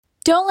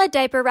Don't let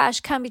diaper rash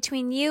come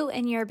between you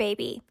and your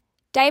baby.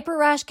 Diaper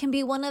rash can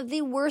be one of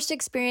the worst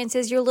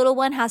experiences your little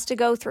one has to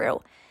go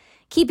through.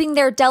 Keeping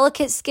their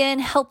delicate skin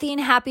healthy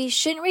and happy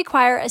shouldn't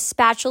require a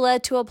spatula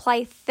to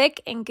apply thick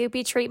and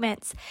goopy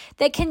treatments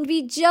that can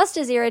be just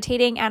as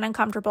irritating and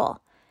uncomfortable.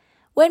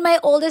 When my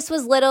oldest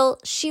was little,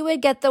 she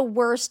would get the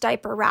worst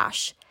diaper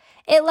rash.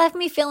 It left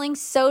me feeling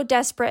so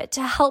desperate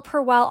to help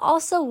her while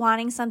also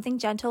wanting something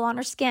gentle on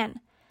her skin.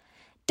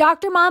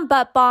 Dr. Mom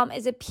Butt Balm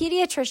is a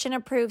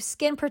pediatrician-approved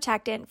skin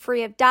protectant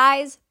free of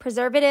dyes,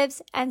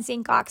 preservatives, and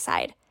zinc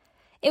oxide.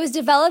 It was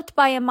developed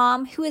by a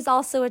mom who is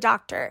also a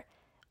doctor.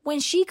 When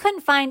she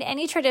couldn't find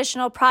any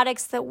traditional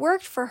products that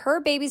worked for her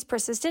baby's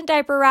persistent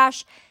diaper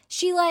rash,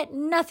 she let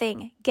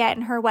nothing get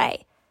in her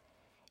way.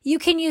 You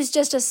can use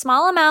just a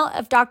small amount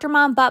of Dr.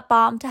 Mom Butt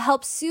Balm to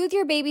help soothe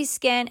your baby's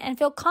skin and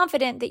feel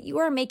confident that you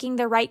are making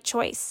the right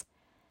choice.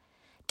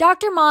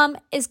 Dr. Mom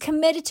is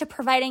committed to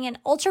providing an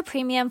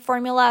ultra-premium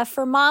formula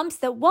for moms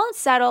that won't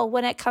settle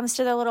when it comes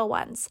to their little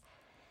ones.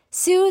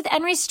 Soothe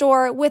and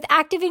restore with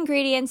active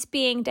ingredients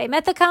being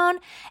dimethicone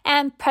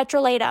and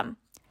petrolatum.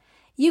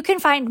 You can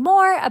find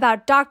more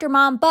about Dr.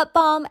 Mom Butt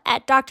Balm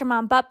at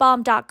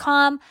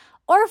drmombuttbalm.com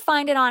or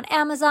find it on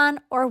Amazon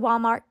or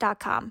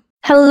walmart.com.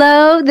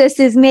 Hello, this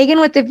is Megan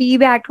with the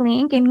VBAC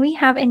link, and we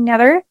have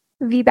another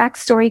VBAC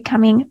story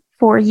coming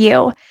for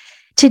you.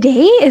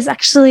 Today is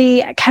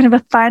actually kind of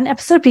a fun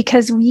episode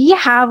because we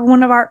have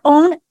one of our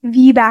own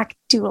VBAC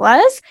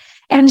doulas,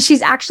 and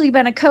she's actually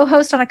been a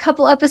co-host on a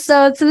couple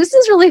episodes. So this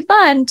is really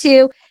fun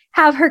to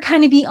have her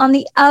kind of be on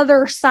the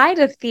other side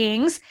of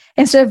things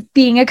instead of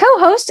being a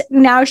co-host,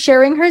 now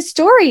sharing her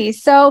story.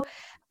 So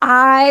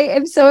I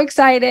am so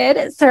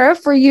excited, Sarah,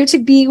 for you to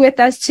be with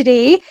us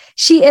today.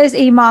 She is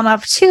a mom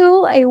of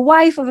two, a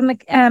wife of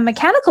a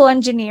mechanical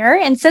engineer,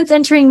 and since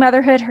entering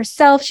motherhood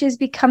herself, she has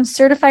become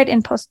certified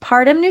in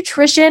postpartum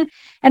nutrition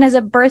and as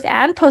a birth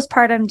and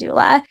postpartum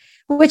doula,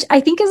 which I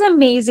think is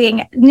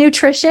amazing.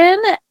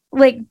 Nutrition,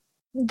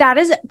 that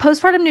is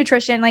postpartum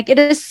nutrition. It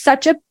is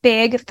such a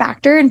big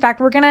factor. In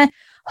fact, we're going to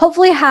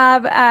hopefully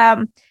have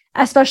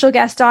a special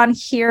guest on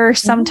here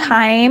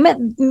sometime,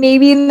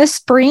 maybe in the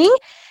spring.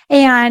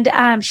 And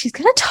she's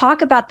going to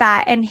talk about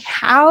that and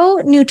how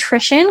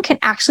nutrition can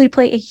actually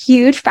play a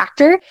huge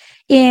factor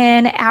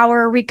in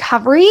our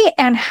recovery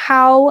and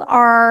how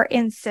our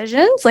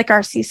incisions, like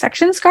our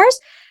C-section scars,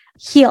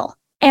 heal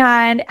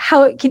and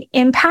how it can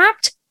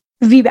impact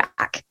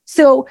VBAC.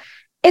 So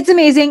it's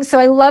amazing. So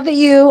I love that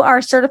you are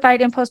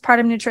certified in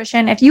postpartum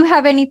nutrition. If you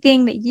have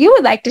anything that you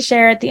would like to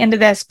share at the end of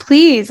this,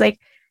 please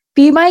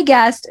be my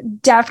guest.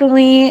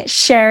 Definitely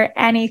share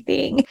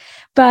anything.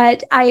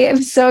 But I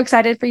am so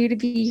excited for you to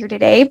be here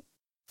today.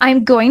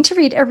 I'm going to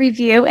read a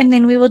review and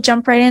then we will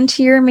jump right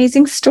into your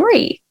amazing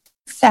story.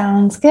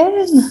 Sounds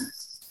good.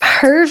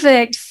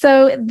 Perfect.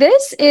 So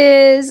this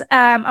is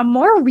a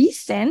more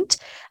recent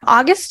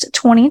August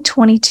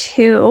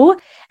 2022,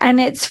 and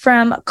it's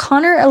from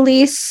Connor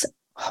Elise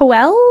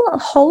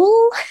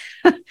Hole.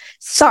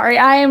 Sorry,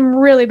 I am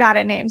really bad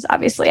at names.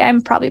 Obviously, I'm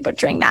probably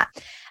butchering that.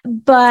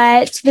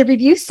 But the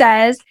review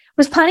says,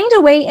 was planning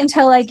to wait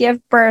until I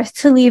give birth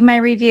to leave my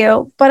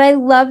review, but I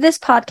love this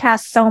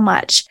podcast so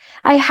much.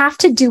 I have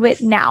to do it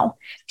now.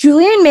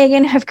 Julie and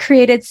Megan have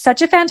created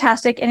such a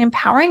fantastic and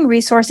empowering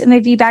resource in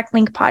the VBAC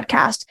Link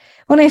podcast.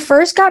 When I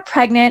first got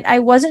pregnant, I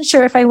wasn't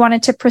sure if I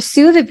wanted to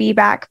pursue the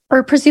VBAC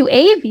or pursue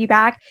a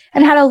VBAC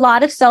and had a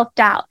lot of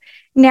self-doubt.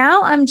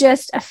 Now I'm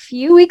just a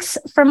few weeks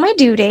from my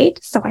due date,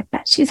 so I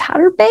bet she's had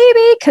her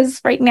baby because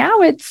right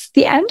now it's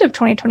the end of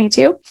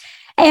 2022.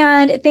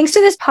 And thanks to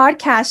this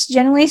podcast,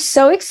 genuinely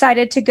so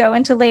excited to go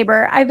into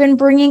labor. I've been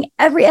bringing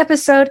every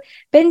episode,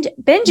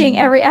 binging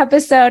every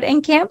episode,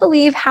 and can't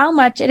believe how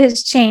much it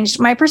has changed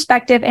my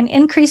perspective and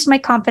increased my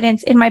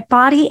confidence in my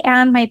body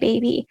and my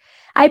baby.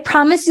 I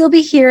promise you'll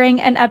be hearing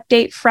an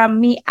update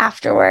from me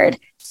afterward.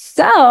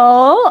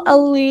 So,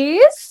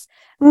 Elise,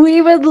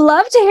 we would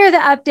love to hear the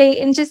update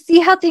and just see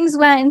how things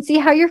went and see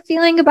how you're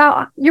feeling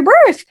about your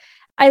birth.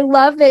 I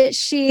love that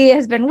she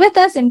has been with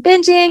us and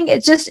binging.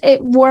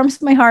 It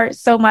warms my heart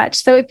so much.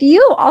 So if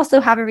you also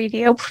have a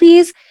review,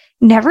 please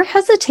never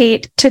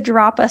hesitate to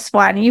drop us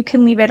one. You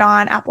can leave it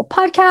on Apple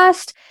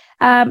Podcast.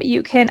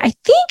 You can, I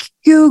think,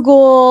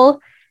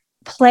 Google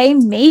Play,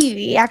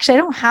 maybe. Actually,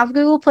 I don't have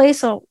Google Play,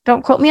 so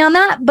don't quote me on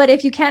that. But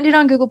if you can't do it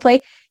on Google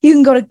Play, you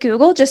can go to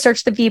Google, just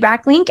search the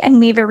VBAC link and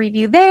leave a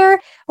review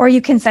there, or you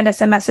can send us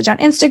a message on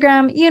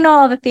Instagram. You know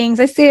all the things.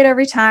 I say it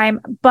every time,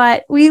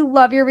 but we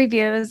love your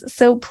reviews.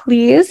 So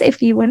please, if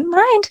you wouldn't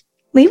mind,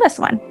 leave us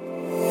one.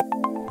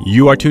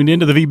 You are tuned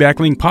into the VBAC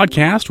Link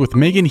podcast with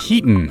Megan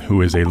Heaton,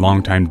 who is a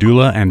longtime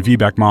doula and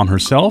VBAC mom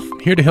herself,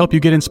 here to help you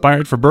get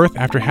inspired for birth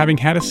after having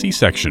had a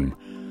C-section.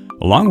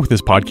 Along with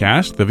this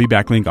podcast, the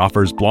VBAC Link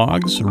offers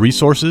blogs,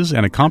 resources,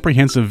 and a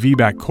comprehensive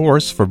VBAC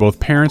course for both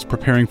parents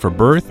preparing for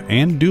birth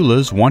and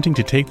doulas wanting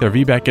to take their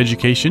VBAC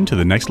education to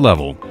the next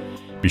level.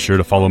 Be sure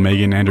to follow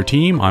Megan and her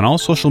team on all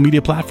social media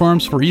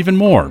platforms for even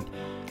more.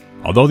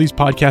 Although these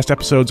podcast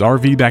episodes are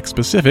VBAC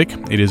specific,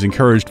 it is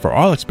encouraged for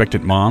all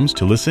expectant moms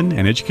to listen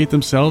and educate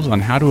themselves on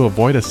how to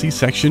avoid a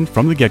C-section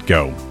from the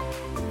get-go.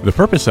 The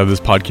purpose of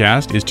this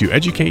podcast is to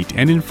educate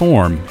and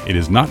inform. It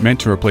is not meant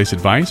to replace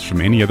advice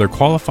from any other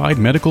qualified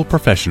medical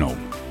professional.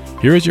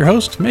 Here is your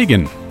host,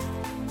 Megan.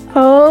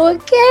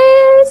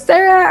 Okay,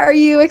 Sarah, are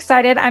you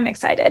excited? I'm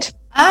excited.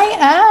 I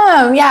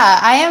am. Yeah,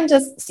 I am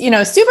just,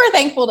 super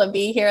thankful to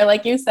be here.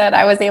 Like you said,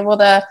 I was able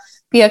to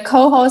be a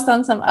co-host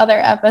on some other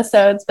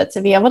episodes, but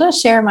to be able to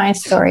share my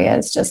story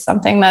is just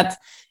something that's,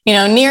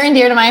 near and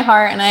dear to my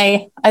heart. And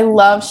I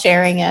love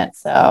sharing it.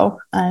 So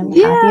I'm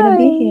happy to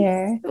be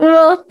here.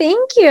 Well,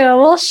 thank you.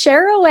 We'll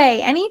share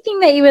away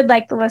anything that you would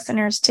like the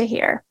listeners to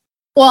hear.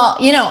 Well,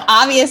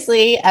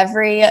 obviously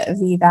every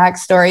VBAC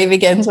story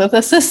begins with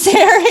a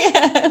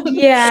cesarean.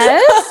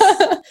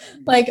 Yes.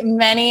 Like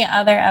many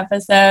other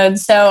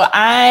episodes. So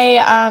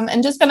I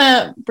am just going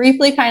to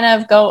briefly kind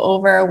of go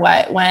over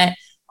what went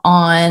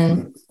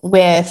on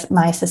with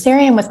my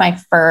cesarean, with my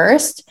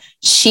first.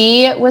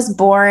 She was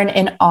born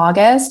in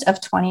August of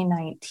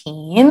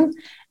 2019,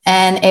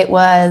 and it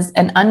was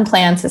an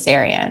unplanned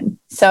cesarean.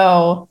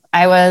 So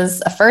I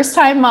was a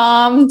first-time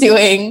mom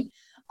doing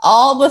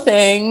all the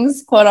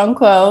things, quote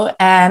unquote.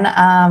 And,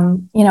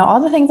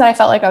 all the things that I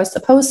felt like I was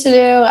supposed to do.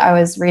 I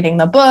was reading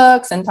the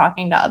books and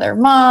talking to other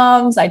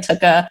moms. I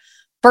took a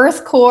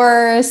birth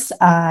course.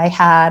 I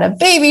had a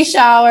baby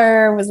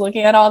shower, was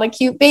looking at all the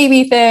cute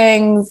baby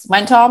things,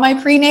 went to all my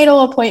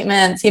prenatal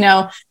appointments,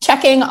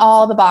 checking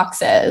all the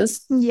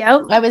boxes.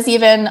 Yep. I was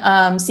even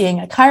seeing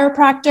a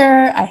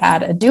chiropractor. I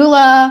had a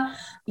doula.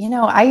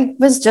 I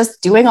was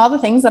just doing all the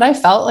things that I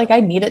felt like I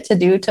needed to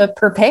do to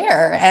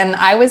prepare. And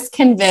I was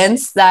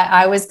convinced that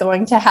I was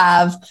going to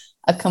have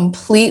a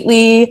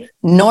completely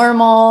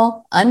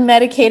normal,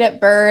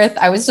 unmedicated birth.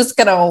 I was just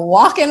going to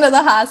walk into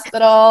the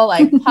hospital,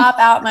 pop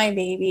out my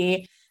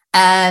baby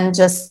and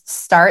just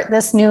start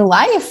this new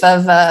life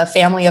of a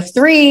family of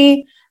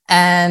 3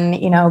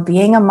 and,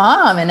 being a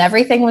mom, and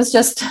everything was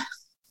just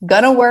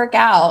going to work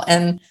out.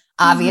 And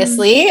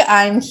obviously,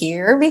 I'm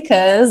here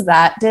because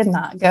that did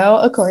not go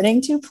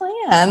according to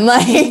plan.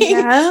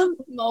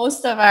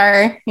 Most of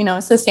our,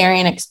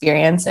 cesarean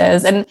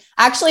experiences, and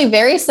actually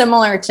very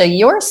similar to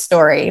your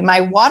story,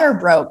 my water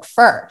broke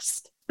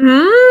first.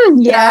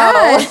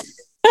 Yeah. So,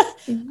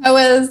 I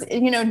was,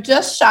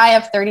 just shy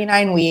of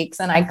 39 weeks,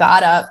 and I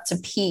got up to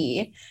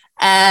pee.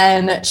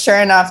 And sure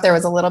enough, there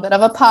was a little bit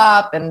of a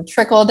pop and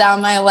trickle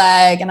down my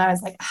leg. And I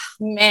was like, oh,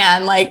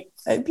 man, I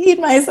peed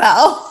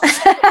myself.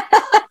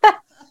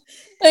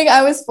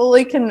 I was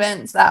fully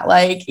convinced that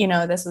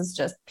this was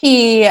just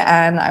pee,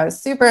 and I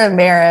was super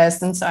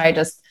embarrassed. And so I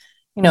just,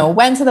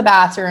 went to the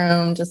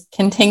bathroom, just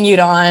continued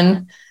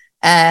on.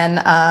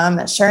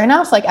 And sure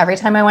enough, every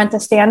time I went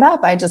to stand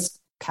up, I just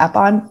kept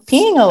on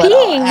peeing a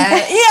little.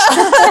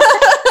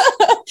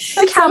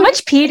 How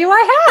much pee do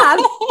I have?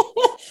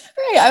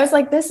 Right. I was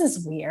like, this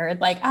is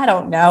weird. I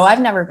don't know.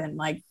 I've never been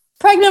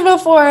pregnant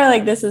before.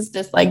 This is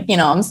just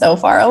I'm so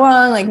far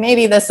along.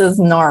 Maybe this is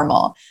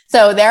normal.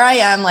 So there I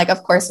am.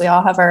 Of course we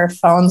all have our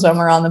phones when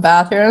we're on the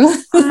bathroom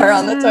or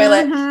on the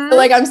toilet. So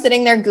I'm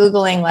sitting there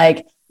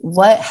Googling,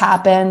 what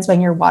happens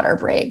when your water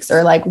breaks,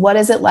 or what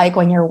is it like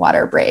when your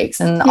water breaks?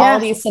 And all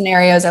these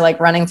scenarios are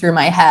running through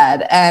my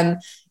head.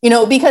 And,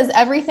 because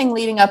everything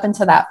leading up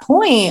into that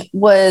point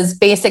was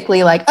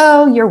basically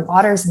oh, your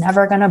water's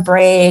never going to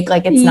break.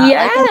 It's not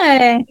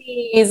and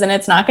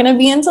it's not going to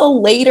be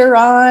until later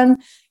on,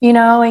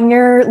 in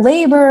your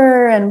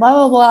labor and blah,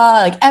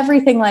 blah, blah,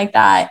 everything like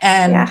that.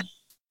 And,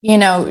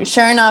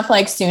 sure enough,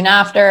 soon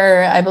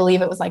after, I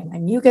believe it was my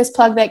mucus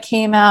plug that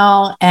came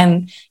out.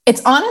 And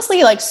it's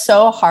honestly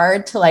so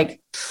hard to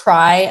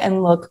try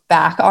and look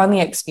back on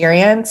the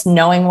experience,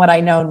 knowing what I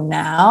know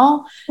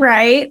now.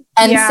 Right.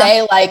 And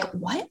say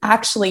what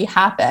actually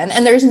happened?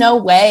 And there's no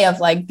way of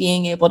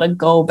being able to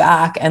go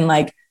back and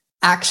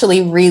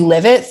actually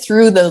relive it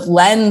through the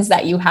lens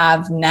that you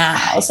have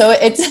now. So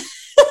it's,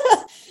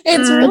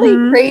 it's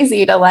really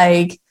crazy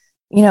to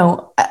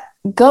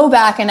go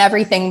back and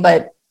everything.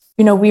 But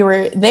we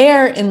were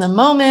there in the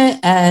moment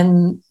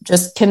and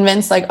just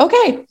convinced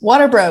okay,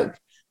 water broke.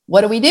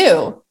 What do we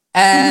do?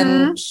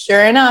 And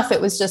sure enough,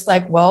 it was just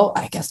well,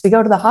 I guess we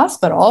go to the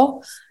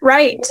hospital.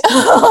 Right.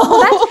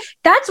 Well,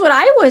 that's what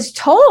I was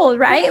told,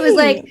 right? It was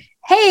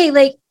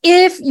hey,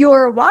 if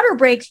your water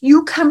breaks,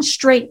 you come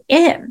straight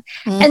in.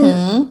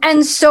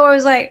 And so I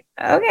was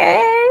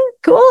okay,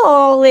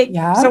 cool.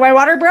 So my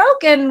water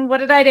broke, and what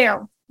did I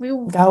do? We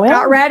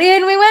got ready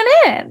and we went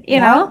in,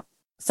 you know?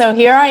 So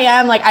here I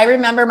am. I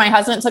remember my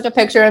husband took a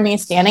picture of me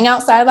standing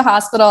outside of the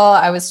hospital.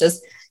 I was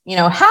just,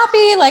 happy,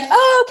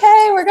 oh,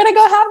 okay, we're going to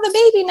go have the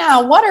baby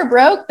now. Water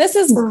broke. This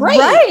is great.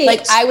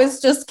 Right. I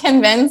was just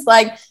convinced,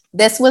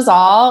 this was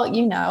all,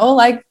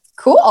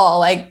 cool.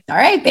 All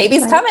right,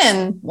 baby's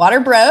coming. Water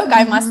broke.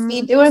 I must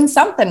be doing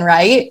something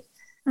right.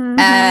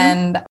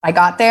 And I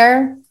got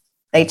there.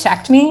 They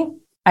checked me.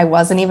 I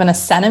wasn't even a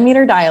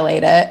centimeter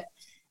dilated.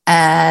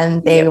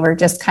 And they were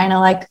just kind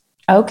of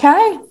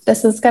okay,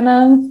 this is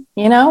gonna,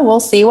 we'll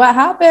see what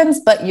happens,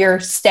 but you're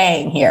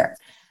staying here.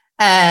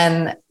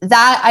 And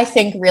that I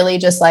think really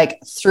just like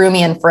threw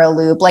me in for a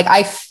loop. Like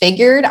I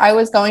figured I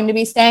was going to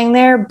be staying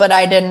there, but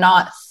I did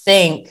not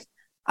think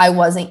I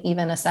wasn't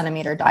even a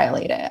centimeter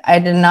dilated. I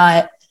did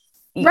not.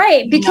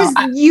 Right. Because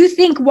you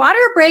think water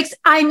breaks,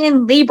 I'm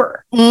in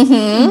labor.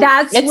 Mm-hmm.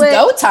 It's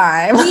go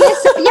time.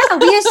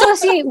 We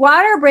associate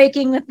water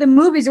breaking with the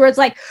movies where it's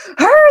like, hurry,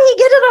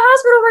 get to the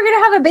hospital. We're going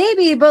to have a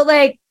baby. But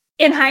like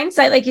in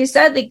hindsight, like you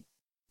said, like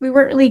we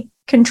weren't really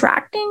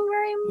contracting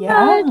very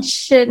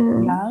much.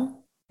 And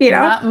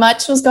not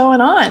much was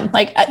going on.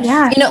 Like,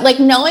 like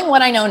knowing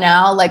what I know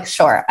now, like,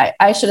 sure,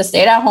 I should have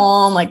stayed at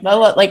home, like, blah,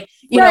 blah, like,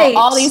 you know,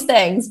 all these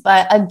things.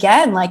 But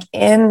again, like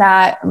in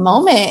that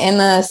moment in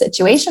the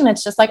situation,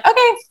 it's just like,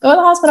 okay, go to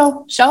the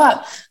hospital, show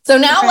up. So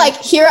now like,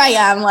 here I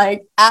am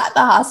like at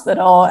the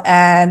hospital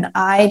and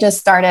I just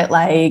started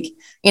like,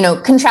 you know,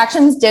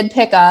 contractions did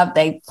pick up.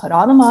 They put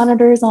all the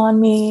monitors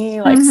on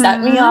me, like set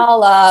me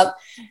all up.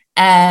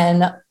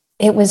 And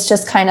it was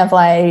just kind of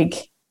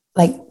like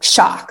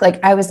shock.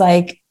 Like I was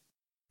like,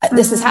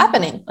 this is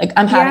happening. Like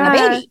I'm having a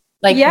baby.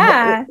 Like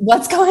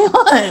what's going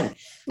on?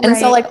 And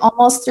so like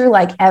almost through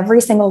like every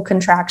single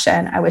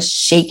contraction, I was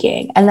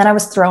shaking and then I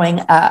was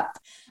throwing up.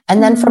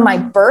 And then from my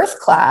birth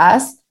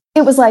class,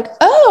 it was like,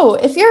 oh,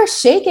 if you're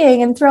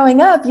shaking and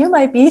throwing up, you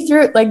might be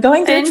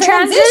going through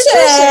transition.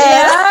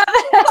 Yeah.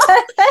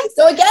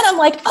 So again, I'm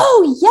like,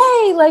 oh,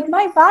 yay. Like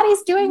my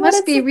body's doing what it's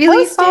supposed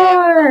really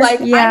far. Like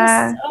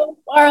I'm so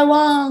far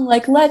along.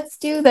 Like, let's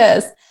do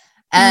this.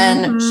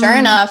 And sure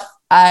enough,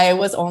 I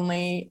was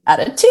only at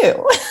a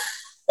 2.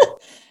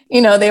 You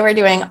know, they were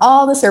doing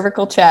all the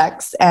cervical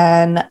checks.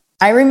 And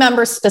I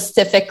remember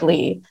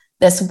specifically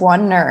this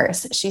one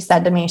nurse, she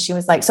said to me, she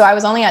was like, so I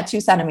was only at 2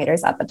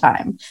 centimeters at the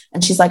time.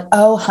 And she's like,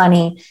 oh,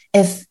 honey,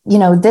 if, you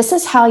know, this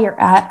is how you're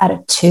at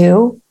a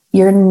 2,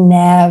 you're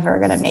never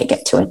going to make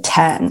it to a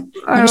 10.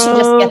 You should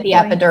just get the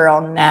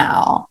epidural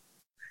now.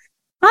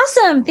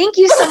 Awesome. Thank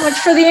you so much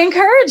for the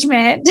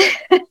encouragement.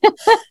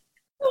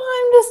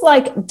 I'm just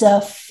like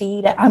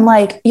defeated. I'm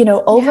like, you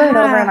know, over and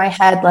over in my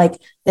head,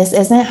 like, this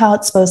isn't how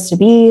it's supposed to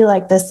be.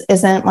 Like, this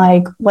isn't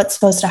like what's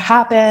supposed to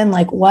happen.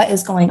 Like, what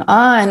is going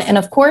on? And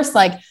of course,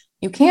 like,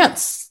 you can't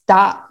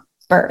stop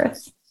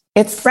birth.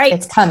 It's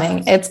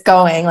coming, it's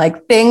going,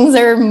 like things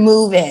are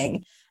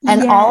moving.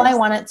 And all I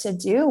wanted to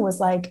do was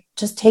like,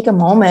 just take a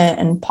moment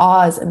and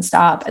pause and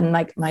stop. And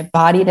like, my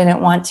body didn't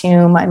want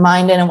to, my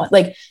mind didn't want,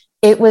 like,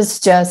 it was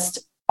just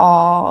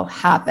all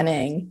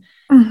happening.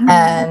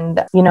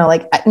 And, you know,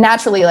 like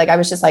naturally, like I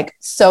was just like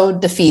so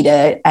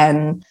defeated.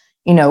 And,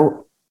 you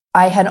know,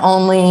 I had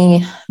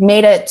only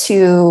made it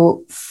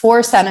to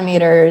 4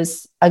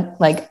 centimeters,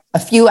 like a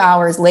few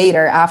hours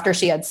later after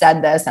she had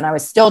said this. And I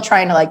was still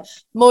trying to like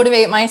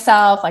motivate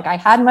myself. Like I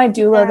had my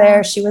doula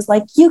there. She was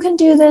like, you can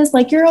do this.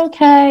 Like, you're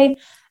okay.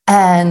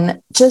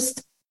 And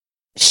just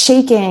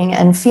shaking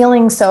and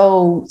feeling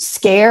so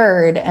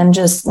scared and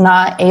just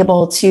not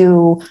able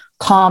to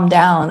calm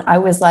down. I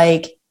was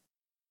like,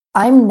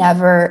 I'm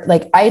never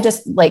like, I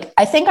just like,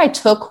 I think I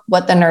took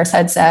what the nurse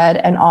had said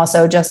and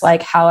also just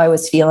like how I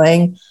was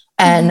feeling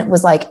and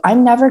was like,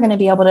 I'm never going to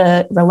be able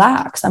to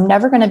relax. I'm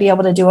never going to be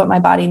able to do what my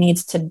body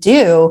needs to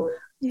do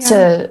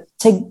to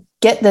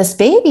get this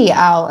baby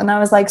out. And I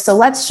was like, so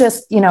let's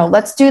just, you know,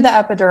 let's do the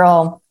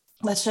epidural.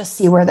 Let's just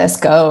see where this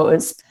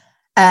goes.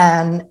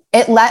 And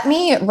it let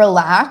me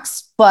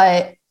relax.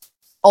 But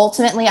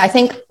ultimately, I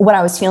think what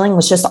I was feeling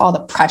was just all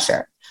the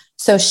pressure.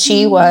 So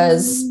she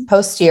was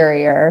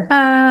posterior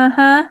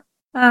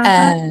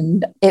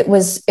and it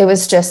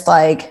was just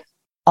like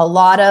a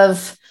lot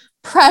of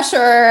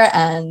pressure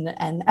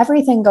and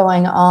everything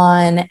going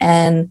on.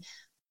 And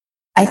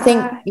I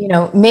think, you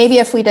know, maybe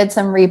if we did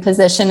some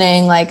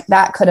repositioning, like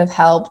that could have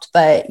helped,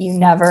 but you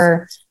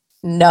never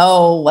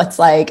know what's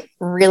like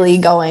really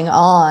going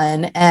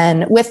on.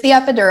 And with the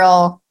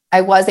epidural, I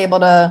was able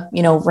to,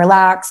 you know,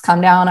 relax, calm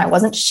down. I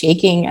wasn't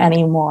shaking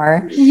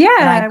anymore.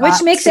 Yeah.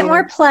 Which makes it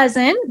more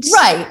pleasant.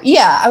 Right.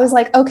 Yeah. I was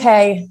like,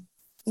 okay,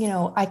 you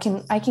know, I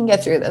can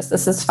get through this.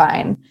 This is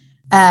fine.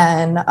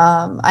 And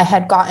I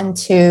had gotten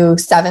to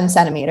 7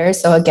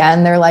 centimeters. So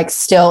again, they're like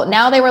still,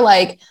 now they were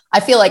like, I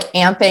feel like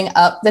amping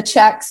up the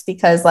checks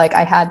because like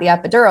I had the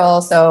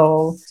epidural.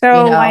 So you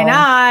know, why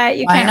not?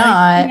 Why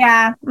not?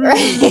 Yeah.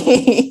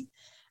 Right.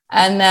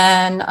 And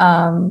then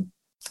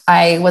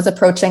I was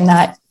approaching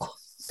that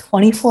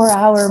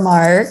 24-hour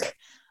mark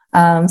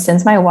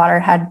since my water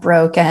had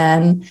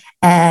broken.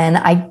 And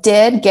I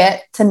did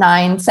get to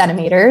 9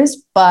 centimeters,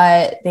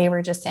 but they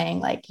were just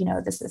saying like, you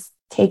know, this is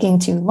taking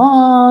too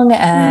long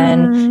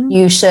and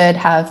you should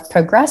have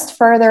progressed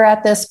further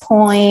at this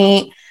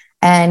point.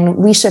 And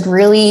we should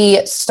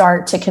really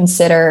start to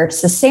consider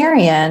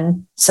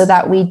cesarean so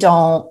that we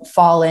don't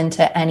fall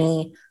into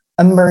any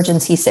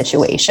emergency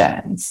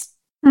situations.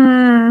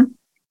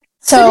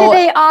 So did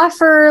they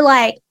offer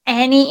like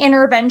any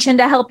intervention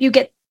to help you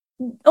get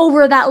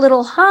over that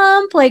little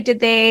hump? Like,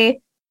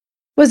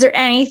 was there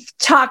any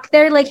talk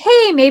there? Like,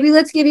 hey, maybe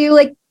let's give you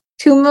like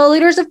 2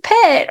 milliliters of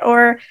pit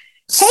or,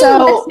 hey,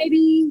 let's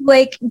maybe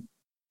like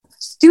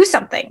do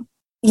something.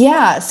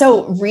 Yeah.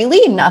 So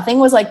really nothing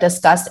was like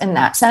discussed in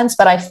that sense,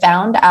 but I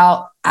found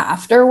out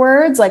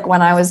afterwards, like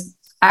when I was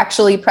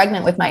actually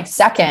pregnant with my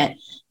second,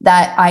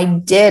 that I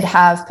did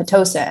have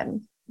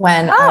Pitocin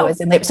when I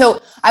was in labor.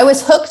 So I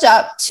was hooked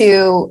up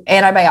to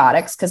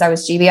antibiotics because I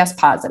was GBS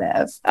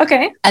positive.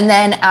 Okay. And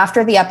then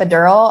after the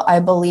epidural, I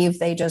believe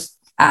they just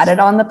added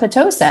on the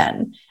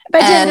Pitocin.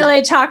 But didn't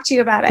really talk to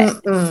you about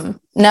it.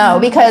 No,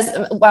 because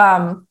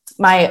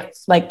my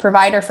like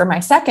provider for my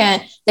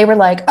second, they were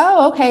like,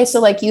 oh, okay.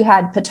 So like you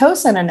had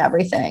Pitocin and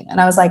everything.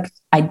 And I was like,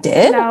 I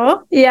did?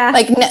 No. Yeah.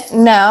 Like,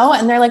 no.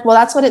 And they're like, well,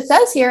 that's what it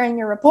says here in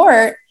your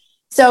report.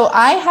 So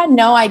I had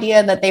no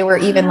idea that they were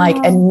even like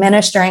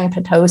administering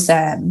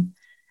Pitocin.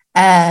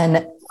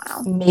 And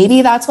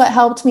maybe that's what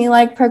helped me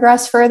like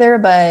progress further.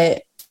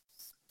 But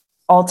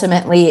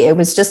ultimately it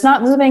was just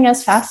not moving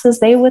as fast as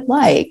they would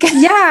like.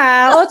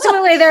 Yeah.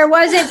 Ultimately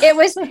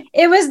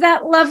it was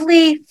that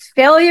lovely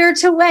failure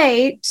to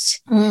wait,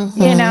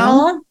 you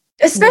know,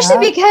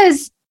 especially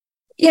because,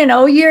 you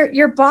know,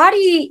 your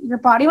body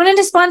went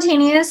into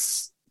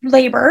spontaneous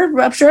labor,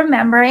 rupture of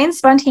membrane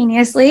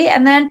spontaneously.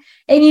 And then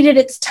it needed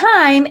its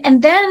time.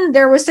 And then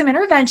there was some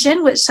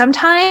intervention, which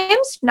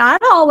sometimes, not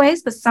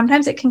always, but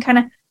sometimes it can kind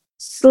of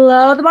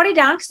slow the body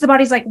down because the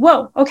body's like,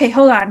 whoa, okay,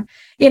 hold on,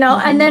 you know,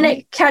 and then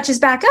it catches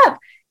back up.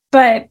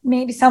 But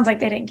maybe sounds like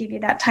they didn't give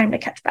you that time to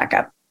catch back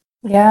up.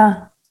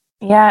 Yeah.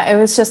 Yeah. It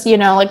was just, you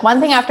know, like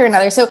one thing after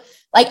another. So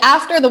like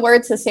after the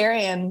word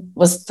cesarean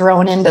was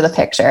thrown into the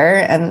picture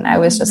and I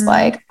was just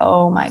like,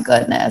 oh my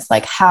goodness,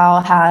 like it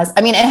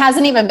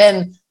hasn't even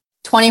been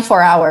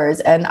 24 hours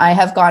and I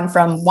have gone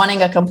from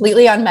wanting a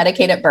completely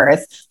unmedicated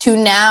birth to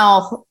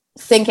now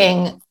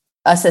thinking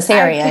a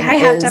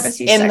cesarean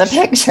is in the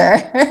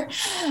picture.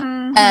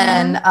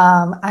 And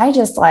I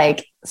just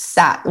like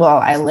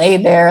I lay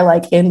there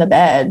like in the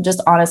bed,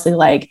 just honestly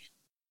like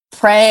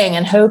praying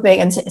and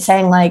hoping and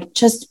saying like,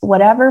 just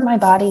whatever my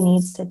body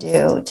needs to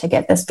do to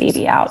get this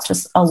baby out,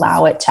 just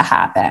allow it to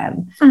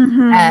happen.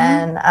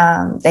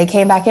 And they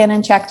came back in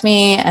and checked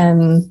me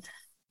and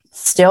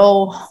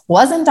still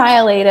wasn't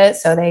dilated.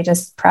 So they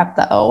just prepped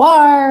the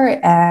OR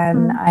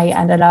and I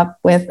ended up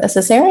with a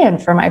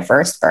cesarean for my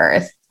first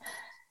birth.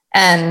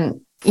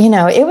 And, you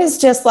know, it was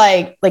just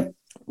like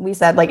we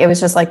said, like, it was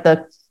just like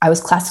I was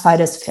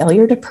classified as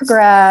failure to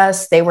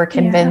progress. They were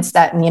convinced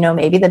that, you know,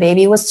 maybe the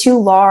baby was too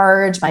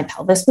large. My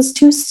pelvis was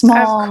too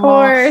small. Of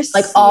course.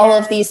 Like all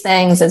of these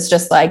things is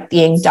just like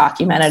being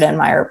documented in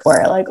my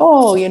report. Like,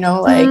 oh, you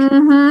know, like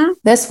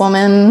this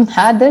woman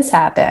had this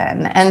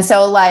happen. And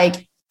so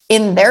like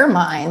in their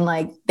mind,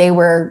 like they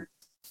were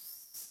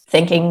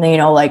thinking, you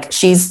know, like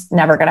she's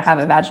never going to have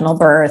a vaginal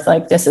birth.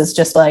 Like this is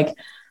just like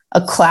a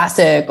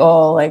classic,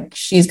 like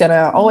she's going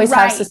to always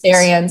have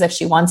cesareans if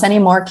she wants any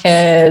more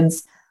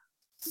kids,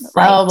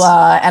 blah,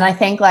 blah. And I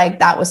think like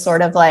that was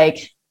sort of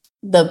like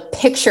the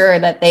picture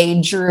that they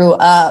drew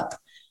up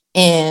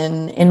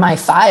in my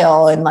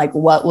file and like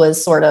what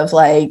was sort of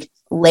like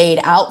laid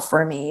out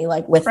for me,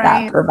 like with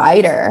that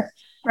provider.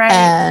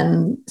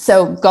 And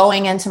so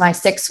going into my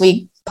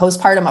 6-week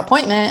postpartum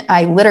appointment,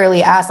 I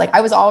literally asked, like, I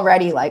was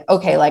already like,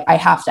 okay, like I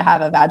have to have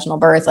a vaginal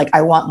birth. Like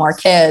I want more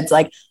kids.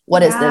 Like,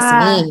 what does this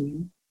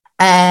mean?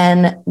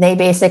 And they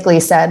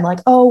basically said like,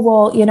 oh,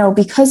 well, you know,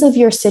 because of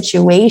your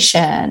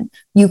situation,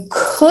 you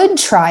could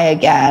try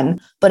again,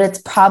 but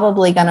it's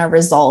probably going to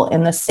result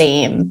in the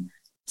same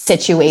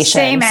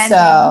situation.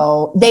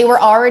 So they were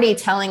already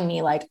telling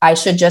me like, I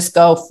should just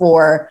go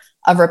for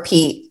a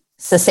repeat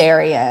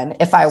cesarean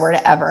if I were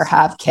to ever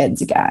have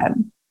kids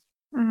again.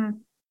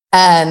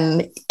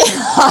 And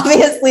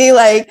obviously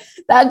like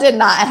that did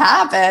not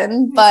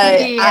happen,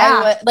 but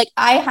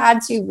I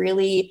had to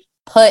really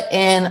put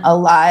in a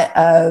lot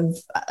of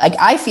like,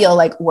 I feel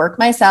like work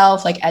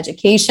myself, like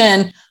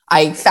education.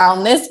 I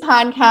found this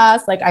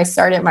podcast, like I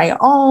started my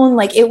own,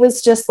 like it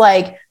was just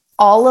like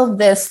all of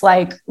this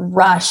like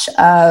rush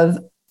of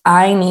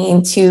I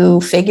need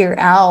to figure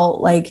out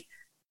like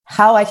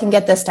how I can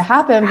get this to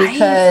happen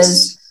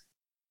because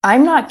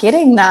I'm not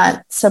getting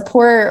that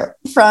support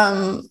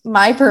from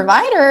my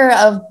provider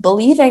of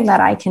believing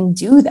that I can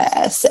do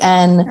this.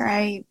 And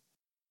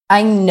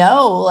I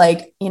know,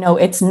 like, you know,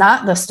 it's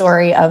not the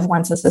story of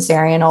once a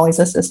cesarean, always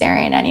a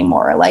cesarean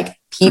anymore. Like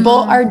people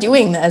are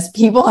doing this.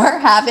 People are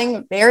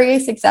having very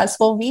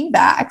successful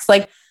VBACs.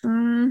 Like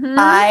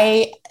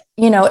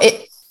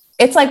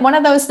it's like one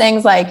of those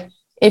things, like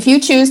if you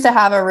choose to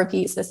have a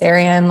repeat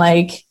cesarean,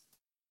 like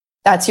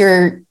that's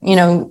your, you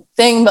know,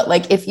 thing. But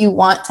like, if you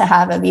want to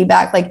have a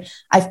VBAC, like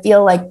I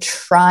feel like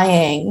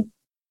trying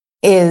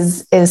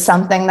is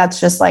something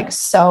that's just like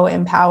so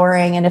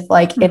empowering. And if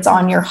like it's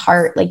on your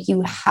heart, like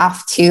you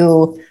have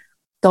to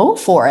go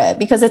for it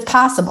because it's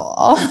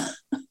possible.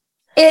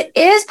 It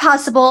is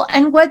possible.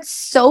 And what's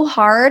so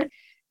hard,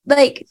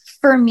 like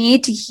for me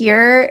to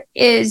hear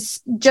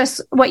is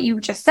just what you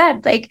just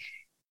said. Like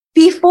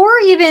before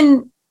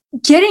even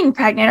getting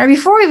pregnant or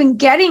before even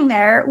getting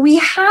there, we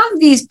have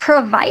these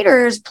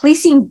providers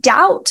placing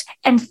doubt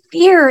and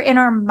fear in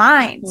our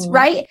minds.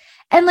 Right.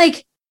 And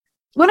like,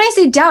 when I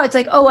say doubt, it's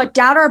like, oh, a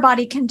doubt our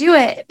body can do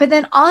it. But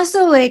then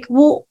also like,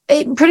 well,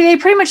 they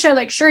pretty much are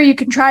like, sure, you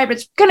can try, but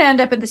it's going to end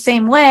up in the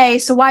same way.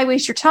 So why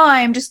waste your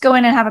time? Just go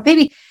in and have a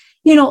baby,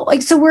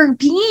 like, so we're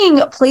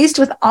being placed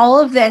with all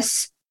of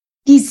this.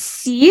 These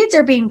seeds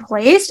are being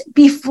placed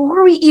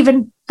before we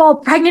even fall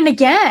pregnant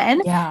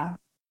again. Yeah.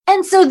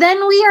 And so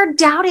then we are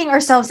doubting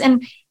ourselves.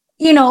 And,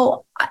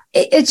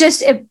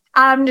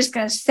 I'm just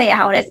going to say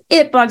how it is.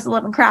 It bugs the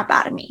living crap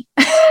out of me.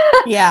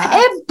 Yeah.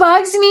 It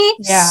bugs me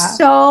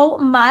so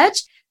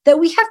much that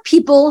we have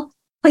people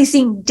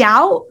placing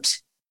doubt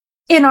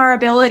in our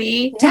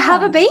ability to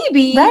have a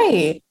baby.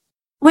 Right.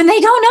 When they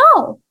don't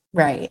know.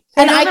 Right.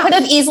 And I could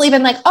have easily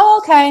been like,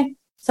 oh, okay.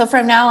 So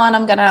from now on,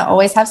 I'm going to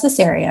always have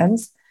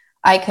cesareans.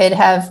 I could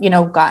have,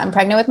 gotten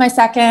pregnant with my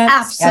second,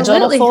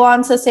 scheduled a full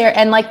on cesarean.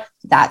 And like,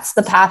 that's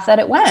the path that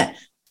it went.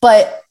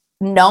 But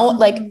no,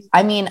 like,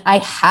 I mean, I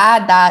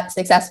had that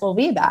successful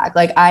VBAC.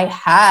 Like I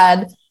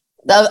had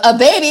a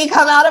baby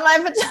come out of my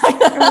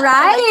vagina.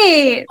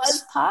 Right. It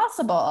was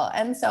possible.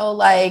 And so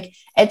like,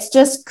 it's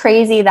just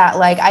crazy that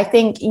like, I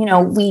think,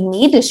 we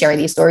need to share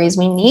these stories.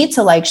 We need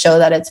to like, show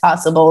that it's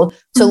possible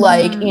to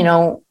like,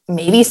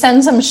 maybe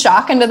send some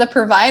shock into the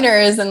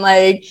providers and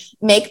like,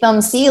 make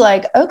them see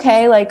like,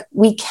 okay, like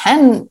we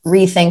can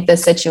rethink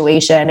this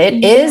situation.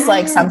 It is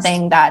like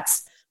something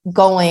that's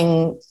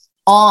going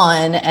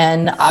on.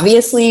 And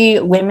obviously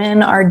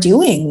women are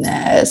doing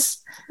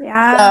this.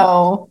 Yeah.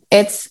 So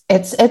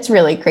it's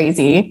really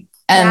crazy.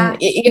 And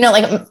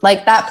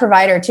like that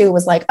provider too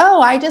was like,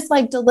 oh, I just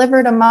like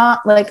delivered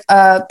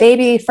a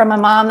baby from a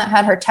mom that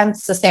had her 10th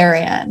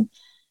cesarean.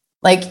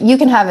 Like you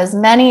can have as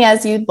many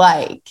as you'd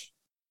like.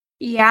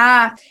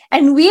 Yeah.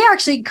 And we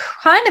actually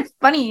kind of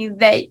funny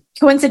that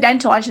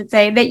coincidental, I should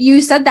say, that you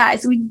said that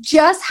is we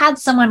just had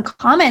someone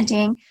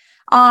commenting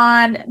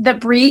on the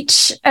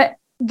breech. I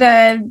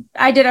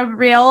did a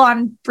reel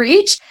on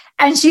breech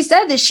and she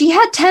said that she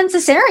had 10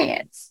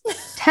 cesareans.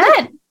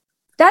 10.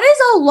 That is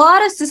a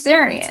lot of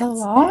cesareans. It's a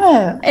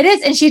lot. It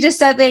is. And she just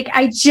said, like,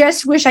 I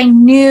just wish I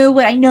knew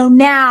what I know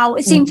now.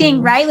 Same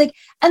thing, right? Like,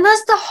 and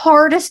that's the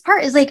hardest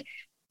part is like,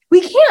 we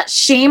can't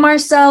shame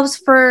ourselves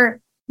for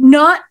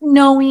not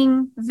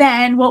knowing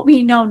then what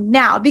we know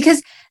now,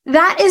 because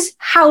that is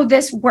how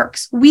this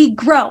works. We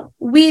grow,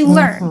 we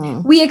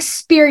learn, we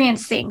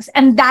experience things.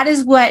 And that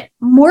is what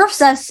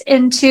morphs us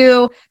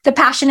into the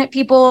passionate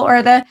people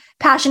or the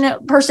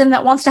passionate person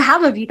that wants to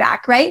have a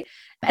VBAC, right?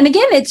 And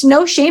again, it's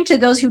no shame to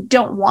those who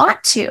don't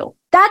want to.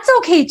 That's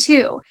okay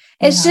too.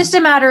 It's just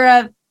a matter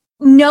of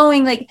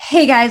knowing like,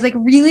 hey guys, like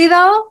really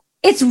though,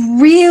 it's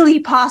really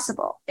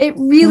possible. It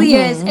really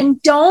is.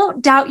 And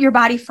don't doubt your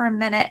body for a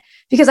minute,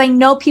 because I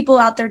know people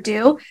out there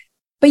do,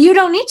 but you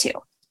don't need to.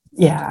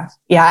 Yeah.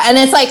 Yeah. And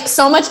it's like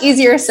so much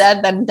easier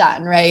said than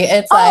done, right?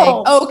 It's like,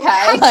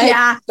 okay,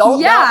 like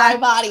don't doubt my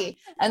body.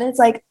 And it's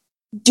like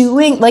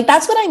doing, like,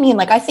 that's what I mean.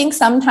 Like, I think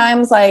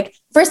sometimes like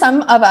for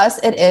some of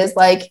us, it is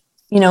like,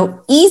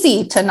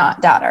 easy to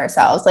not doubt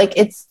ourselves. Like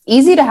it's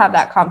easy to have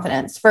that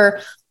confidence.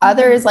 For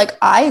others, like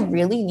I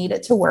really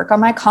needed to work on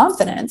my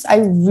confidence. I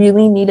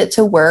really needed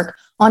to work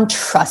on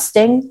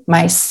trusting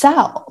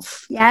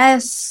myself.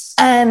 Yes.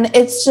 And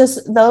it's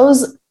just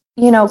those,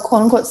 quote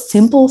unquote,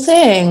 simple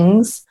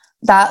things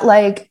that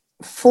like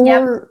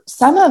for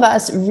some of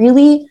us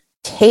really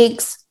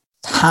takes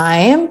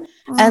time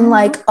and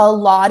like a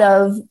lot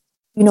of,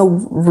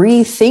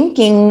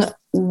 rethinking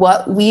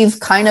what we've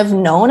kind of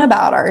known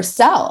about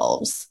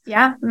ourselves.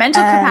 Yeah.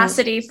 Mental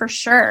capacity for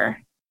sure.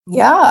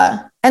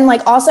 Yeah. And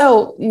like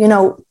also,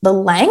 the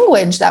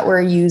language that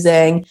we're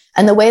using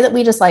and the way that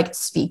we just like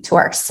speak to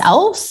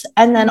ourselves.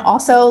 And then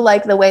also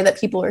like the way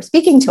that people are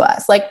speaking to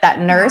us, like that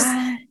nurse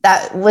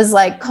that was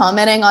like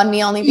commenting on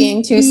me only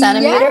being 2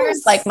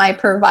 centimeters, like my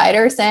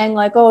provider saying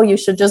like, oh, you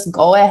should just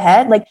go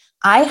ahead. Like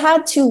I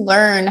had to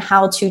learn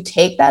how to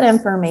take that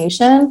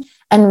information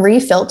and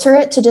refilter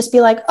it to just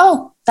be like,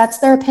 oh, that's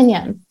their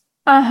opinion.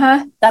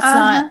 That's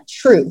not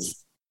truth.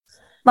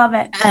 Love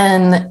it.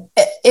 And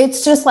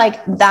it's just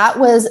like, that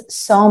was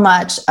so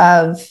much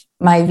of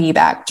my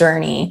VBAC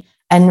journey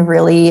and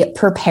really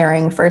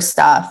preparing for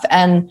stuff.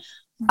 And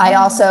I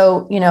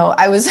also,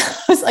 I was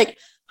like,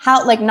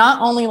 how, like,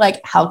 not only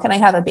like, how can I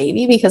have a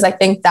baby? Because I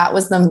think that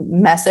was the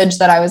message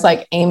that I was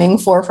like aiming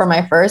for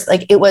my first,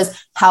 like, it was,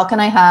 how can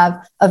I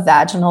have a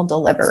vaginal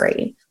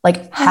delivery?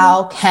 Like,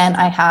 how can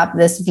I have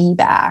this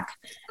VBAC?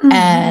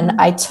 And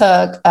I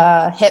took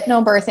a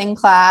hypnobirthing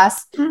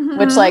class,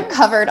 which like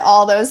covered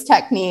all those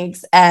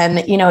techniques. And,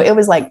 it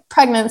was like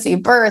pregnancy,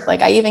 birth,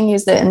 like I even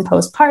used it in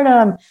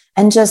postpartum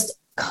and just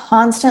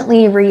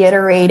constantly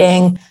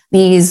reiterating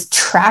these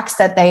tracks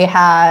that they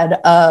had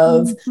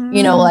of,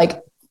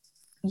 like,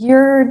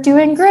 you're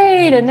doing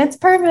great and it's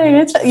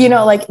perfect. It's,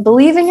 like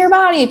believe in your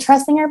body,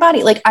 trusting your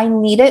body. Like I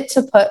needed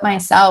to put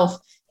myself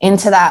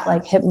into that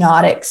like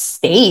hypnotic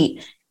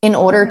state in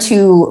order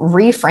to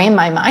reframe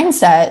my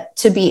mindset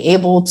to be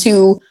able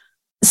to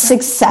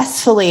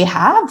successfully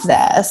have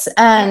this.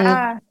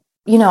 And,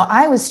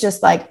 I was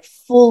just like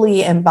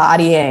fully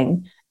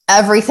embodying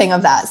everything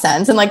of that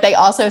sense. And like, they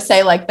also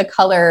say like the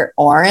color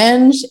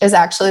orange is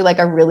actually like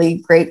a really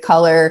great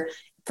color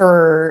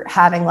for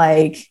having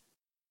like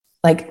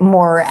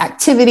more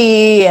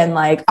activity and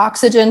like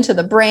oxygen to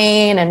the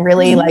brain and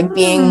really like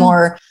being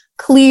more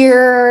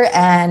clear.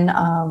 And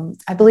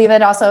I believe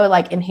it also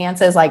like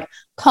enhances like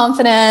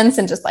confidence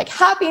and just like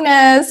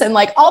happiness and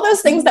like all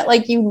those things that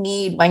like you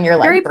need when you're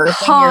like very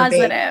birthing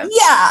positive. your baby.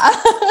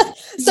 Yeah.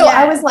 So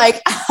I was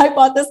like, I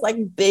bought this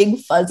like big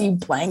fuzzy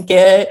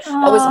blanket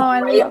that was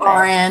bright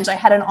orange. I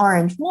had an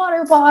orange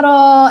water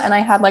bottle and I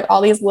had like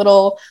all these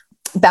little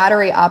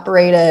battery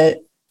operated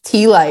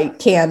tea light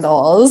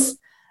candles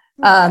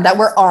that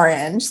were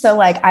orange. So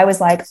like, I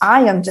was like,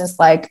 I am just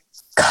like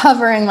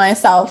covering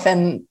myself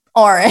in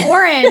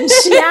orange.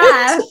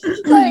 Yeah.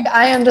 Like,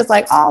 I am just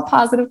like all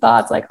positive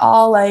thoughts, like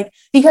all like,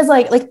 because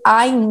like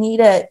I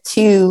needed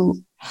to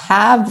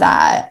have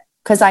that.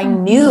 Cause I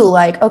knew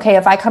like, okay,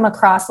 if I come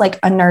across like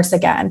a nurse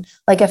again,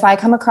 like if I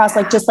come across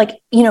like, just like,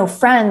 you know,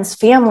 friends,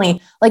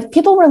 family, like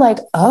people were like,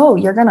 oh,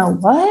 you're going to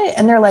what?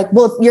 And they're like,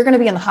 well, you're going to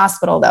be in the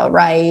hospital though.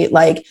 Right.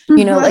 Like,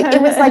 you know, like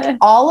it was like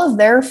all of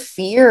their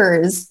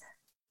fears,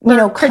 you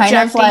know, kind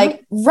of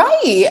like,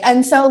 right.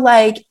 And so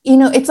like, you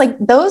know, it's like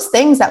those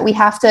things that we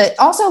have to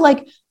also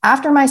like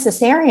after my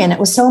cesarean, it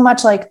was so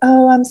much like,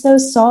 oh, I'm so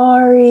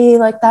sorry.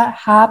 Like that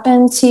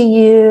happened to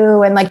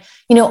you. And like,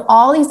 you know,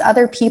 all these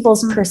other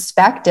people's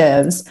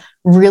perspectives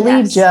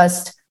really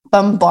just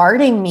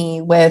bombarding me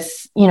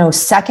with, you know,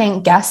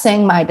 second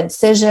guessing my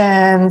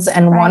decisions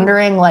and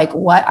wondering like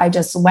what I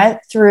just went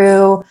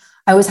through.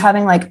 I was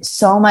having like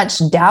so much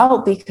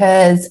doubt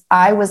because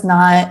I was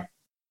not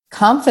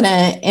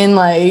confident in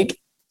like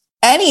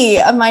any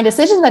of my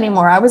decisions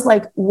anymore. I was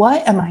like,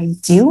 what am I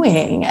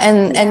doing?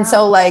 And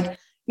so like,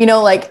 you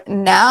know, like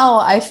now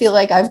I feel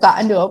like I've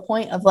gotten to a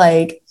point of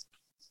like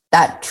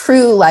that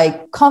true,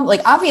 like,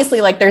 like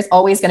obviously like there's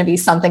always going to be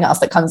something else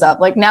that comes up.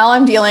 Like now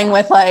I'm dealing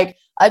with like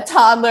a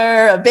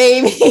toddler, a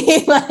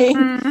baby,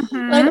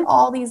 like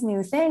all these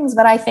new things.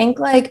 But I think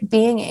like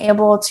being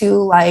able to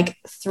like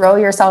throw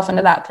yourself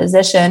into that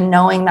position,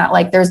 knowing that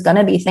like there's going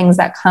to be things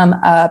that come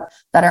up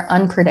that are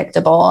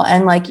unpredictable.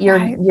 And like,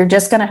 you're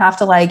just going to have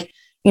to like,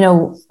 you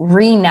know,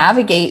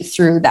 re-navigate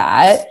through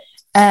that.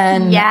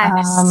 And,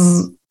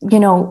 you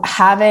know,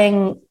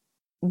 having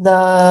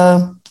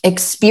the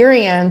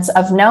experience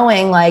of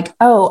knowing like,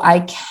 oh,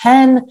 I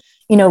can,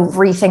 you know,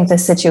 rethink the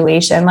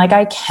situation. Like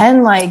I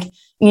can like,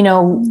 you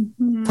know,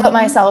 put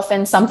myself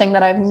in something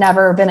that I've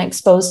never been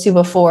exposed to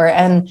before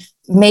and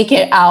make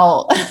it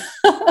out.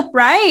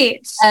 Right.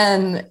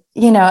 And,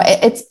 you know,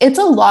 it's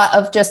a lot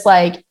of just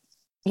like,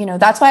 you know,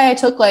 that's why I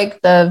took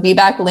like the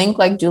VBAC link,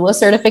 like doula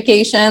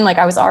certification. Like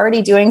I was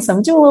already doing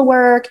some doula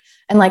work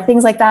and like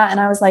things like that. And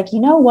I was like, you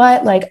know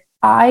what, like,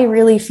 I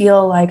really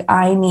feel like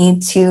I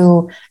need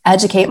to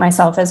educate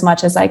myself as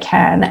much as I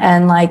can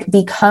and like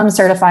become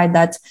certified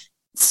that's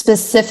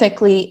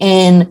specifically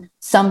in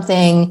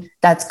something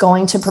that's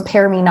going to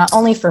prepare me not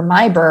only for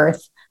my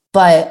birth,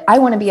 but I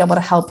want to be able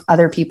to help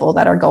other people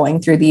that are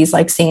going through these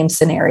like same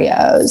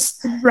scenarios.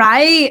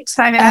 Right.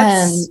 I mean,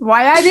 that's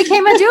why I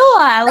became a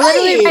doula.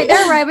 Literally right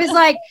there where I was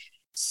like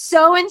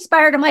so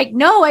inspired. I'm like,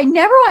 no, I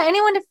never want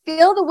anyone to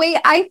feel the way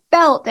I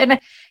felt. And,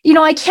 you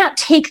know, I can't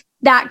take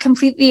that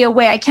completely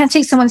away. I can't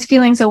take someone's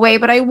feelings away,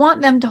 but I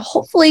want them to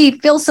hopefully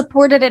feel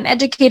supported and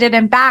educated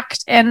and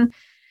backed and,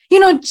 you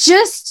know,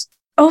 just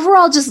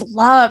overall just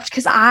loved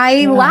because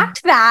I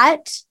lacked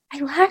that.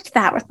 I lacked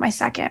that with my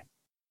second.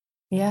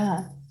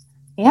 Yeah.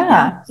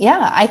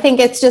 I think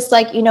it's just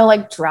like, you know,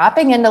 like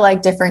dropping into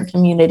like different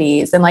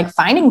communities and like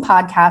finding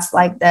podcasts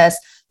like this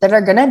that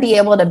are going to be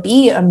able to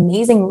be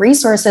amazing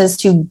resources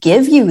to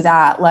give you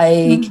that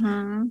like,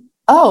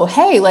 oh,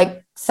 hey, like,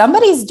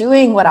 somebody's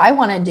doing what I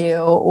want to do,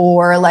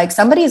 or like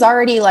somebody's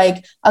already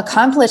like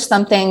accomplished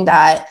something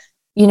that,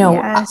 you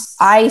know,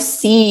 I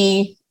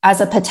see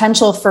as a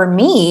potential for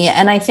me.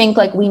 And I think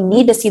like we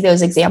need to see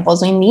those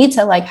examples. We need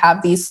to like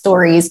have these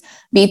stories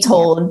be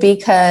told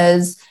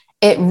because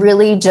it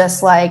really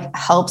just like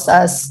helps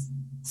us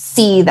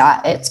see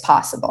that it's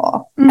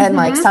possible. And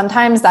like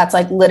sometimes that's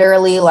like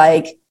literally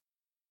like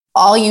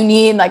all you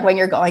need, like when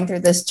you're going through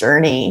this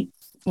journey.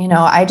 You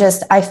know,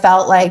 I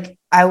felt like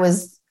I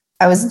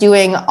was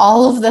doing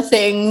all of the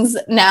things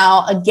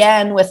now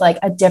again with like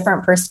a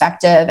different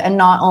perspective and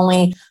not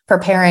only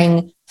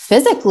preparing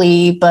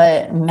physically,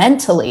 but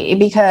mentally,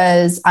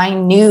 because I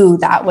knew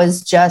that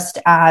was just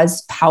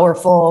as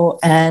powerful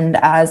and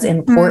as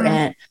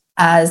important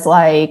as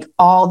like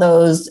all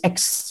those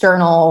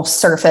external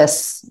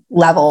surface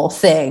level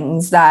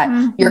things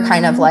that you're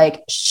kind of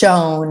like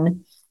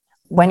shown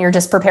when you're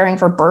just preparing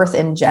for birth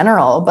in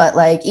general. But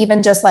like,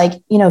 even just like,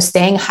 you know,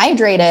 staying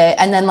hydrated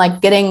and then like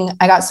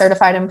I got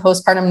certified in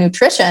postpartum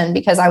nutrition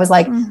because I was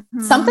like,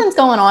 something's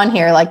going on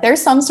here. Like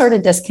there's some sort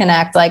of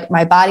disconnect. Like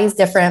my body's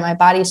different. My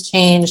body's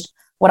changed.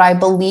 What I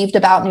believed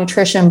about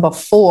nutrition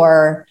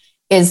before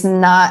is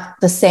not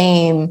the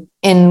same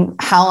in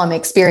how I'm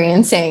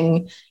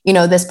experiencing, you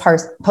know, this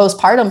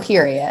postpartum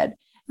period.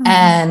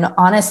 And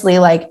honestly,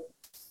 like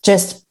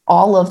just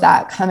all of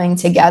that coming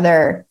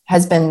together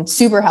has been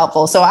super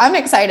helpful. So I'm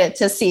excited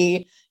to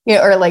see,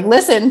 or like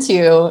listen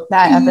to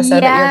that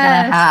episode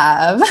that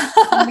you're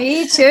going to have.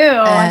 Me too.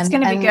 It's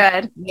going to be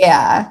good.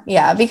 Yeah.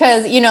 Yeah.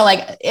 Because,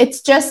 like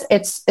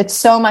it's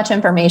so much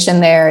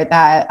information there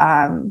that,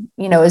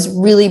 is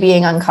really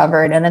being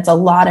uncovered, and it's a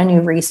lot of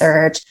new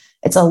research.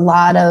 It's a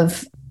lot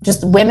of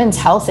just women's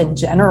health in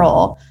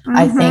general,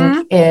 I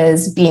think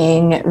is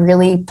being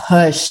really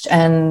pushed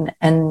and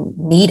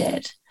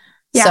needed.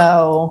 Yeah.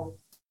 So,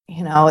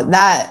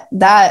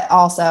 that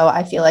also,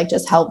 I feel like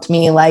just helped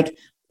me, like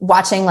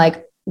watching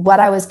like what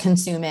I was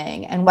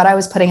consuming and what I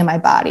was putting in my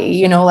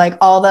body,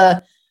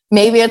 like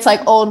maybe it's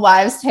like old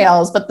wives'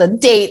 tales, but the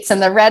dates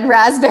and the red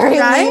raspberry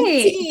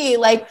leaf tea,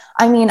 like,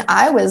 I mean,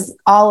 I was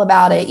all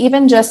about it.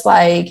 Even just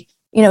like,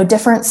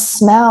 different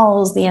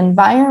smells, the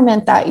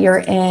environment that you're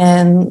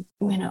in,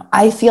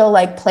 I feel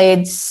like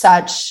played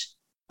such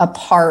a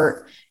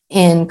part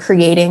in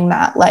creating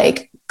that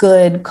like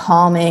good,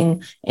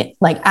 calming,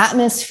 like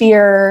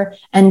atmosphere,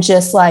 and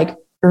just like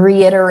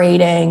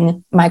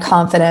reiterating my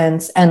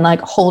confidence and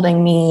like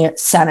holding me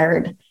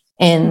centered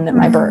in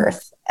my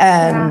birth.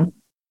 And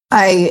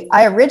I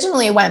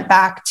originally went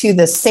back to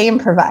the same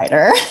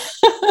provider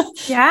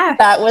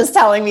that was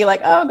telling me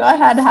like, oh, go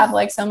ahead, have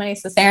like so many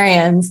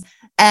cesareans.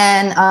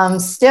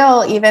 And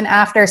still, even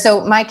after,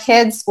 so my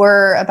kids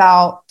were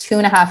about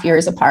 2.5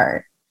 years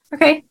apart.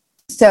 Okay.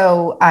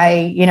 So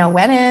I,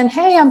 went in,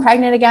 hey, I'm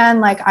pregnant again.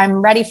 Like, I'm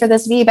ready for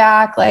this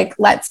VBAC. Like,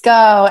 let's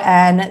go.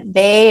 And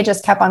they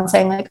just kept on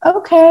saying like,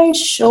 okay,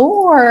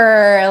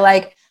 sure.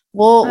 Like,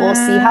 we'll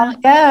see how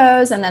it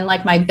goes. And then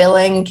like my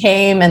billing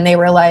came and they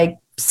were like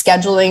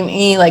scheduling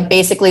me, like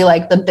basically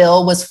like the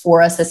bill was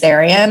for a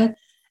cesarean.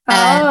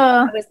 And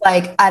I was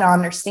like, I don't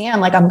understand.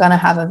 Like, I'm going to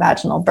have a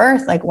vaginal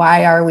birth. Like,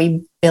 why are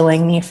we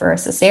billing me for a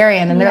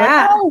cesarean? And they're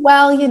like, oh,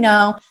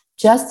 well,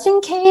 just in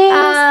case.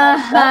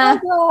 Blah, blah,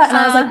 blah. And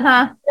I was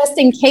like, just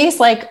in case,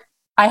 like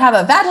I have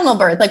a vaginal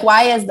birth. Like,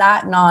 why is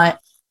that not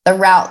the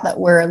route that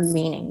we're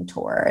leaning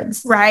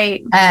towards?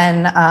 Right.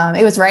 And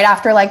it was right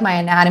after like my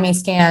anatomy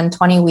scan,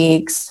 20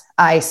 weeks,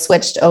 I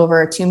switched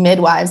over to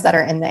midwives that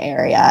are in the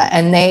area,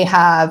 and they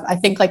have, I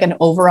think like an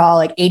overall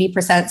like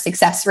 80%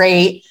 success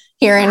rate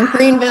here in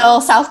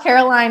Greenville, South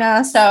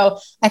Carolina. So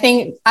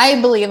I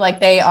believe like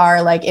they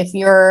are like, if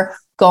you're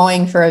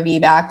going for a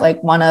VBAC,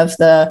 like one of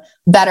the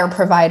better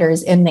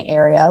providers in the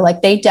area,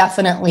 like they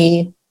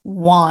definitely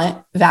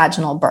want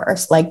vaginal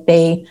births. Like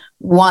they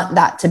want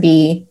that to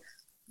be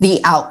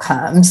the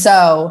outcome.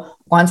 So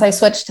once I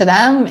switched to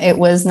them, it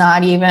was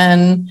not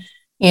even,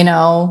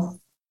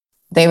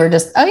 they were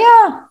just, oh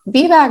yeah,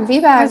 VBAC.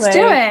 Let's like,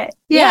 do it.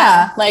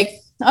 Yeah. Like,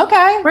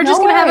 okay, we're just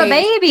going to have a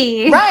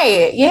baby.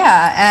 Right.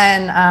 Yeah.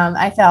 And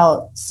I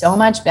felt so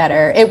much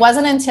better. It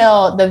wasn't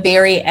until the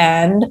very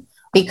end,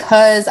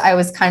 because I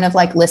was kind of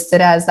like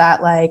listed as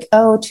that, like,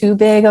 oh, too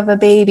big of a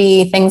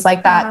baby, things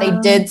like that. They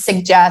did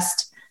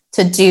suggest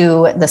to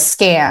do the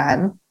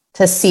scan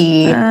to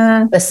see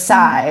the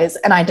size,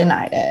 and I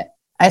denied it.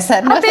 I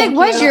said, how big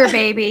was your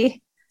baby?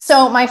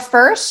 So my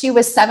first, she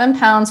was 7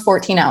 pounds,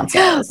 14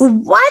 ounces.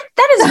 What?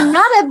 That is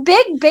not a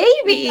big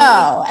baby.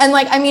 Oh, and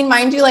like, I mean,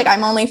 mind you, like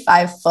I'm only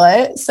 5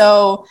 foot.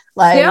 So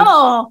like,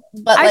 no,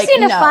 but I've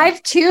seen a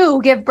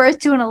 5'2" give birth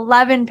to an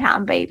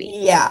 11-pound baby.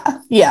 Yeah.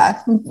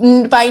 Yeah.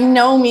 By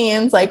no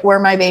means like were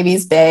my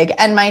babies big.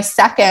 And my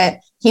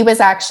second, he was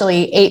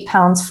actually 8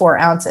 pounds, 4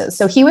 ounces.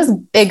 So he was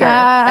bigger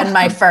than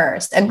my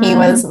first, and he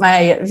was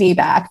my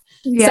VBAC.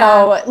 Yeah.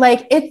 So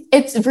like,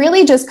 it's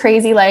really just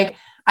crazy. Like,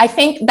 I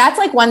think that's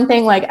like one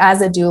thing, like as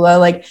a doula,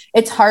 like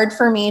it's hard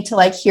for me to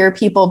like hear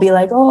people be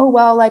like, oh,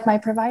 well, like my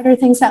provider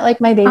thinks that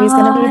like my baby's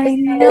going to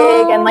be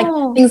big and like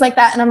things like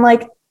that. And I'm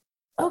like,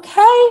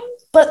 okay,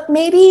 but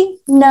maybe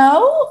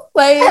no.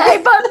 Like,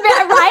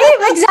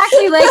 right?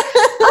 Exactly. Like,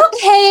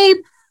 okay,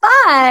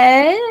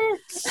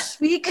 but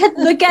we could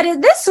look at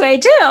it this way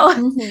too.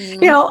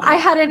 I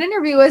had an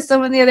interview with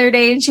someone the other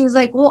day, and she was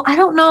like, well, I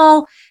don't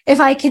know if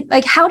I can,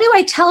 like, how do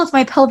I tell if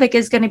my pelvis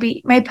is going to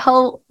be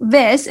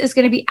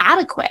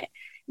adequate?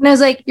 And I was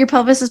like, your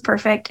pelvis is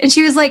perfect. And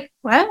she was like,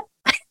 what?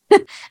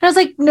 And I was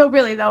like, no,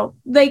 really though.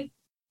 Like,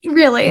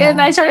 really. Yeah.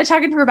 And I started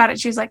talking to her about it.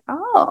 She was like,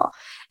 oh,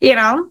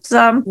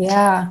 so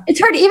yeah, it's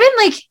hard. Even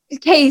like,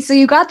 okay, so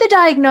you got the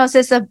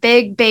diagnosis of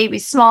big baby,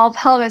 small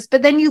pelvis,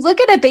 but then you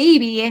look at a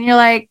baby and you're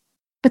like,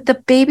 but the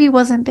baby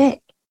wasn't big.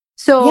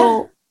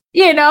 So,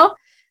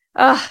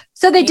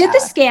 so they did the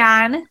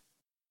scan.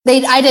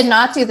 I did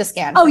not do the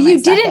scan. Oh, you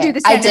didn't do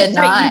the scan. I did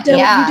not.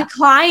 You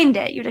declined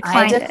it.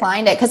 I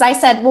declined it because I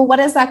said, well,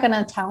 what is that going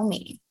to tell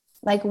me?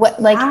 Like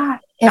what, like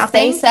if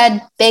nothing? They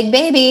said big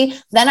baby,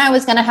 then I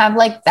was going to have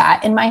like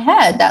that in my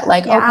head that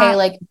like, okay,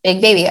 like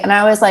big baby. And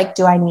I was like,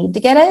 do I need to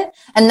get it?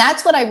 And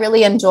that's what I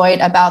really enjoyed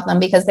about them,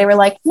 because they were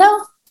like,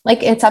 no,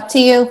 like it's up to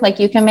you. Like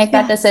you can make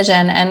that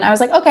decision. And I was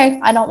like, okay,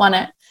 I don't want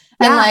it.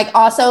 And like,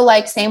 also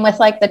like same with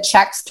like the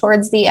checks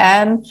towards the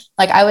end.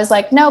 Like I was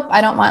like, nope, I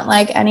don't want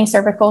like any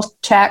cervical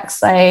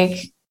checks.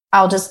 Like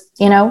I'll just,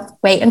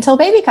 wait until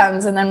baby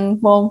comes and then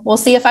we'll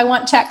see if I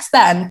want checks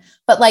then.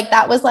 But like,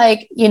 that was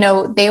like,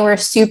 they were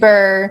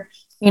super,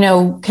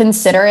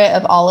 considerate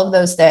of all of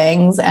those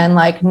things and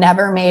like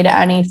never made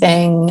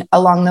anything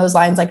along those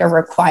lines like a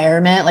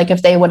requirement. Like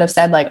if they would have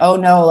said like, oh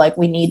no, like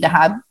we need to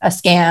have a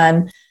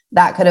scan,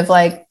 that could have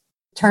like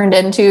turned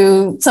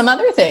into some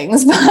other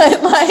things.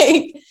 But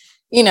like,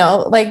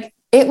 like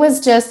it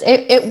was just,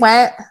 it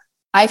went,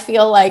 I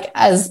feel like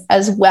as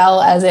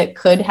well as it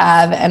could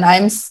have. And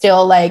I'm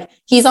still like,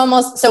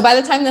 so by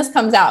the time this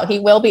comes out, he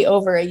will be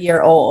over a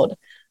year old.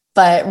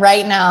 But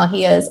right now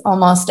he is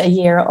almost a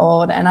year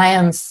old. And I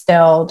am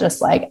still just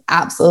like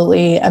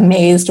absolutely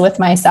amazed with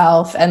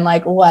myself and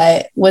like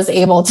what was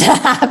able to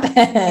happen.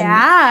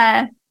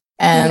 Yeah.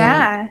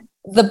 And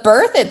the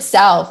birth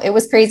itself, it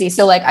was crazy.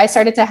 So like I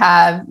started to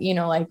have,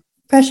 like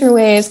pressure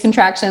waves,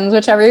 contractions,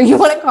 whichever you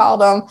want to call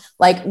them,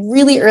 like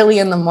really early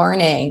in the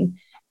morning.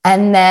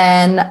 And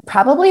then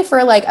probably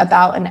for like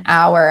about an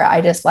hour, I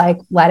just like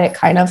let it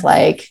kind of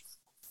like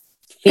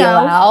feel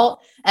out.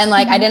 And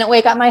like, I didn't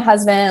wake up my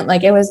husband.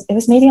 Like it was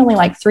maybe only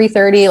like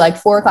 3:30, like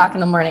 4:00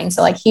 in the morning.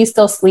 So like, he's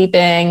still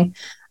sleeping.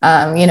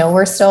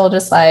 We're still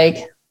just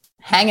like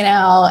hanging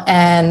out.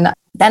 And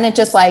then it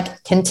just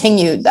like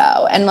continued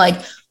though. And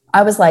like,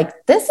 I was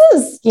like, this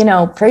is,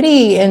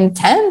 pretty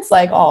intense,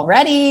 like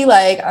already.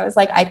 Like, I was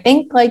like, I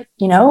think like,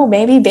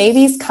 maybe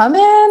baby's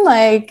coming.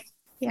 Like,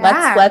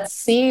 let's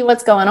see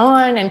what's going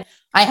on. And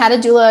I had a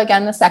doula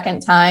again the second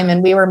time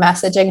and we were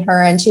messaging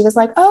her and she was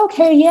like, oh,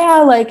 okay, yeah,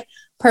 like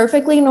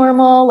perfectly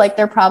normal. Like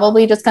they're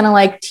probably just going to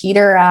like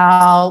teeter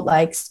out,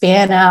 like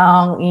span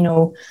out,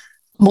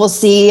 we'll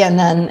see. And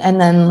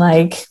then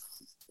like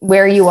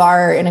where you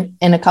are in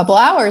a couple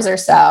hours or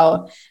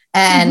so.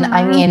 And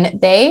I mean,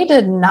 they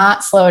did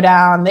not slow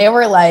down. They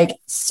were like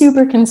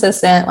super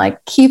consistent,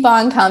 like keep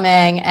on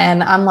coming.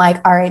 And I'm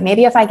like, all right,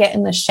 maybe if I get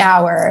in the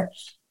shower,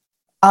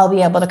 I'll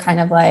be able to kind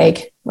of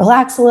like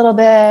relax a little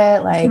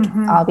bit. Like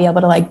I'll be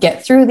able to like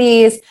get through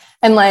these.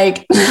 And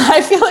like,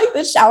 I feel like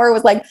the shower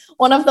was like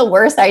one of the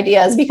worst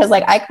ideas because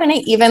like, I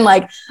couldn't even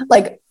like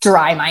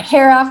dry my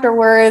hair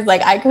afterwards.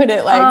 Like I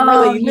couldn't like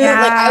really move.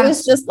 Like I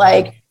was just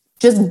like,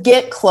 just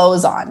get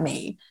clothes on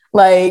me.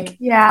 Like,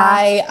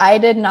 I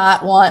did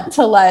not want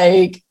to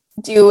like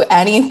do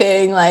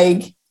anything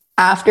like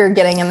after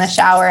getting in the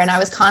shower. And I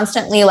was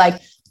constantly like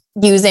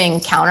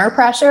using counter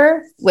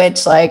pressure,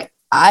 which like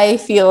I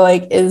feel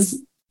like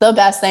is the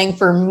best thing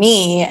for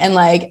me and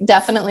like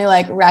definitely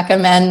like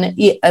recommend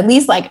at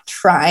least like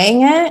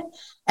trying it.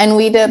 And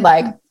we did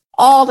like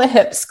all the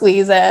hip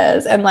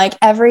squeezes. And like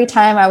every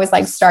time I was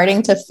like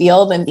starting to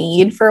feel the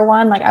need for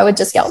one, like I would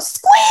just yell,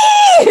 squeeze.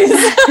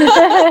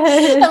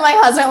 And my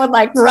husband would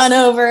like run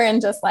over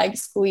and just like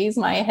squeeze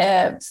my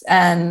hips.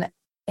 And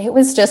it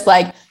was just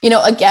like,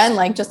 again,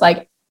 like just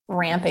like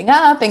ramping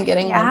up and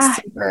getting like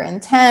super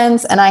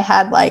intense. And I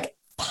had like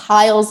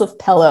piles of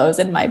pillows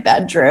in my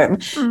bedroom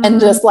and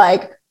just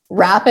like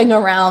wrapping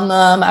around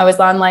them. I was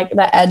on like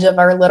the edge of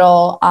our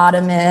little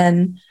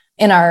ottoman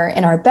in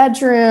our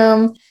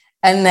bedroom.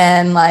 And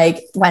then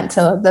like went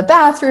to the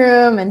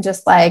bathroom and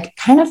just like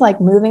kind of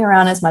like moving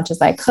around as much as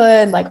I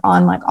could, like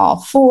on like all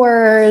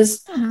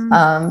fours,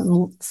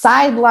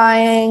 side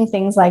lying,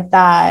 things like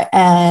that.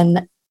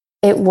 And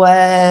it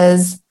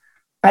was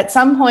at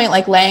some point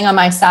like laying on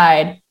my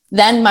side,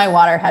 then my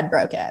water had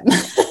broken.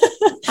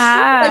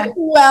 Like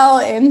well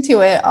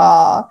into it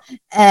all.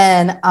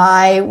 And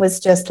I was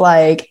just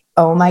like,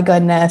 oh my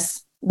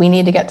goodness, we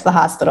need to get to the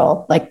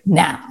hospital like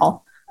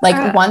now.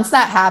 Like once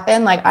that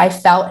happened, like I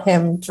felt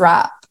him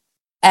drop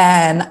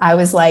and I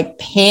was like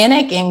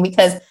panicking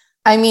because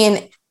I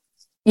mean,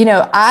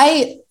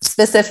 I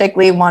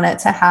specifically wanted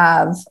to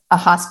have a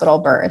hospital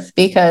birth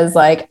because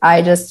like,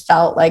 I just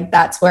felt like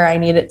that's where I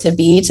needed to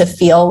be to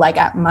feel like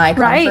at my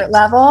comfort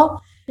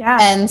level. Yeah.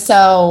 And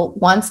so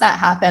once that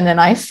happened and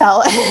I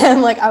felt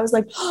him, like, I was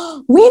like,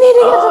 oh, we need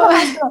to get to the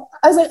hospital.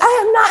 I was like,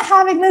 I am not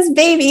having this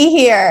baby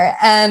here.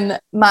 And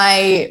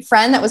my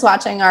friend that was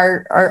watching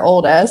our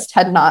oldest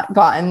had not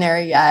gotten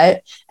there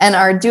yet. And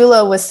our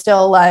doula was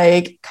still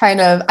like, kind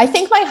of, I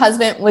think my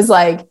husband was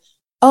like,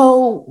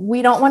 oh,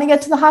 we don't want to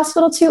get to the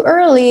hospital too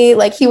early.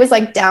 Like he was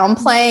like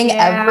downplaying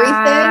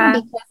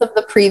everything because of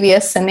the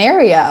previous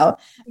scenario.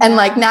 And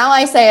like, now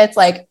I say it's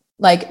like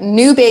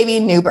new baby,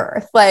 new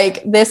birth.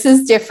 Like this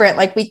is different.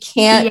 Like we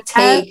can't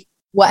take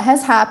what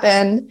has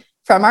happened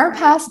from our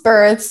past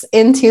births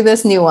into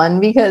this new one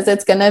because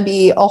it's going to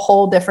be a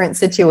whole different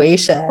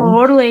situation.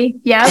 Totally.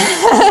 Yeah.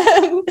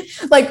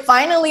 Like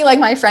finally, like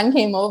my friend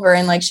came over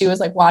and like, she was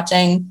like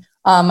watching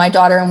my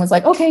daughter and was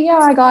like, okay, yeah,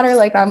 I got her.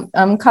 Like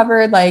I'm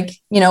covered. Like,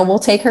 we'll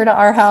take her to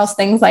our house,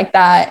 things like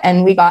that.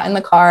 And we got in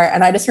the car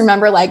and I just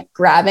remember like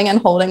grabbing and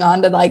holding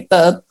on to like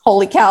the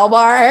holy cow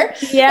bar.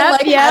 Yeah.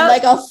 Had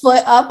like a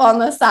foot up on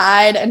the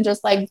side and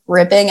just like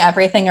gripping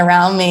everything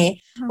around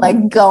me,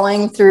 like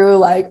going through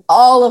like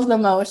all of the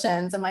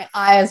motions and my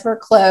eyes were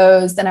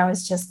closed. And I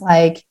was just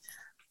like,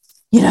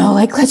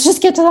 like, let's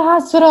just get to the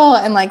hospital.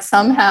 And like,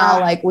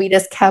 somehow like we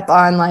just kept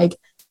on like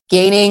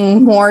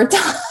gaining more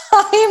time.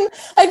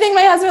 I think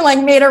my husband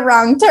like made a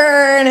wrong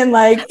turn and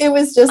like it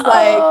was just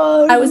like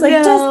I was like,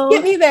 just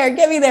get me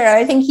there. And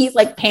I think he's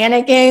like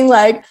panicking,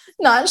 like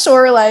not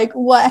sure like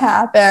what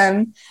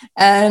happened.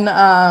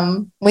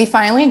 And we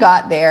finally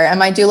got there and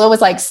my doula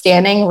was like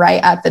standing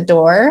right at the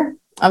door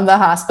of the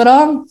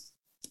hospital.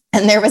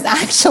 And there was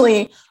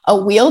actually a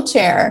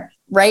wheelchair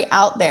right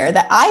out there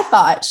that I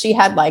thought she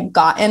had like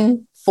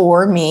gotten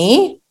for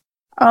me.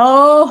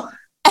 Oh.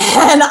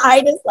 And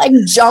I just like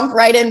jump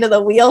right into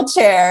the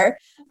wheelchair.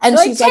 And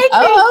she's like,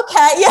 oh,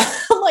 okay. Yeah.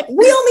 I'm like,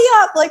 wheel me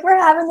up. Like, we're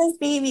having this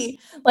baby.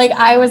 Like,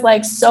 I was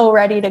like so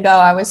ready to go.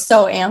 I was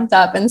so amped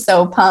up and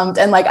so pumped.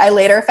 And like, I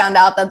later found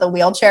out that the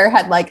wheelchair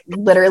had like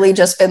literally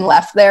just been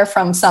left there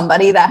from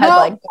somebody that had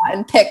like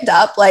gotten picked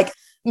up like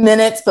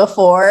minutes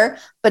before.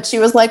 But she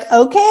was like,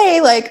 okay,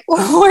 like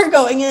we're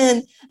going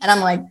in. And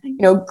I'm like, you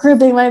know,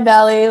 gripping my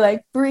belly,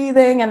 like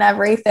breathing and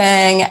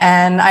everything.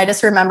 And I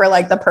just remember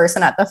like the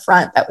person at the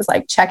front that was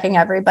like checking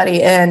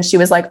everybody in. She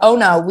was like, oh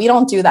no, we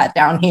don't do that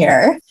down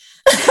here.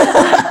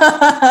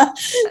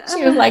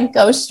 She was like,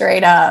 go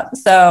straight up.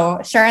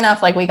 So sure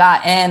enough, like we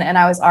got in and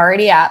I was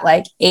already at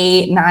like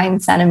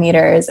 8-9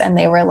 centimeters. And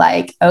they were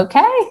like,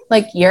 okay,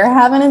 like you're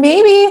having a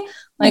baby.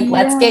 Like,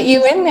 let's get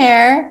you in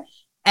there.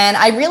 And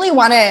I really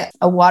wanted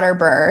a water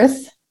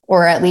birth,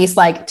 or at least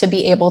like to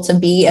be able to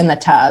be in the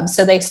tub.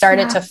 So they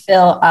started to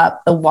fill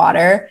up the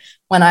water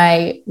when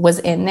I was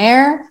in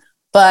there.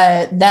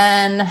 But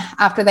then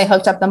after they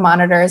hooked up the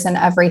monitors and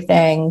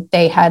everything,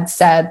 they had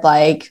said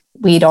like,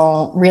 we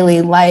don't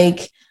really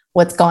like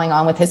what's going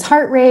on with his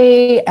heart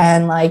rate.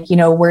 And like, you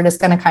know, we're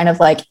just going to kind of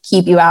like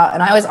keep you out.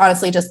 And I was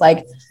honestly just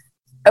like,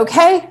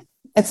 okay,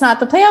 it's not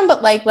the plan,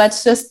 but like,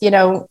 let's just, you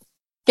know,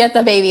 get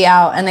the baby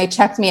out. And they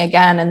checked me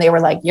again and they were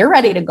like, you're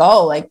ready to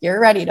go. Like, you're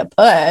ready to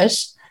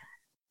push.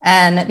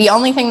 And the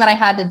only thing that I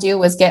had to do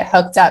was get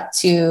hooked up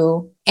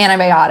to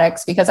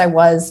antibiotics because I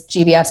was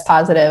GBS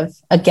positive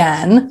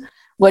again,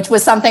 which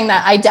was something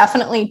that I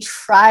definitely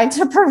tried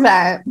to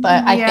prevent.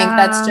 But I think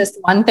that's just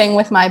one thing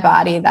with my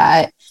body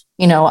that,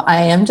 you know,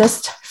 I am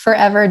just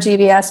forever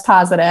GBS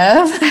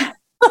positive.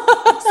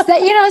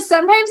 That, you know,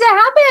 sometimes it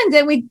happens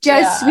and we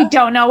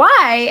don't know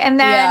why. And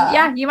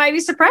then, you might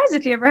be surprised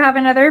if you ever have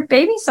another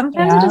baby.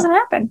 Sometimes it doesn't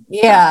happen.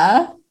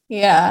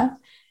 Yeah.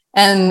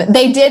 And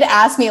they did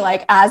ask me,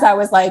 like, as I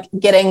was like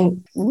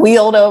getting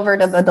wheeled over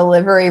to the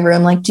delivery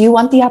room, like, do you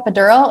want the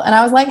epidural? And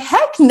I was like,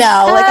 heck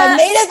no, like I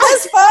made it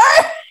this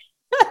far.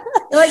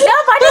 You're like, nope,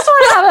 I just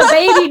want to have a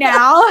baby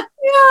now.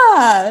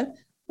 Yeah.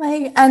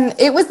 Like, and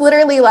it was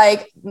literally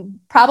like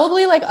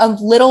probably like a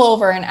little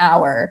over an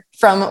hour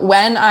from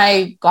when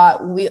I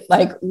got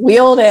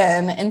wheeled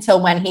in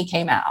until when he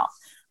came out.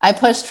 I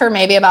pushed for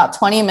maybe about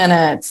 20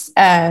 minutes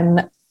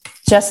and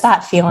just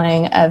that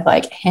feeling of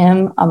like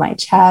him on my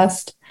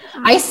chest.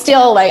 I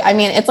still like, I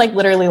mean, it's like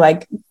literally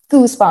like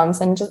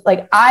goosebumps and just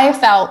like, I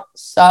felt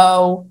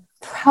so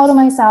proud of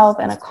myself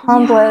and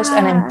accomplished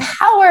and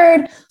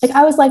empowered. Like,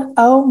 I was like,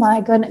 oh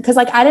my goodness. Cause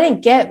like, I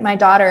didn't get my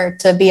daughter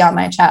to be on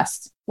my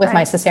chest with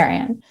my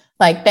cesarean.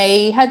 Like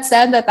they had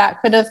said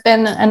that could have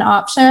been an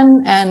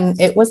option and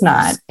it was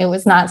not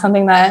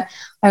something that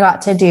I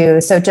got to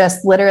do. So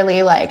just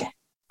literally like,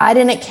 I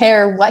didn't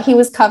care what he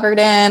was covered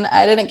in.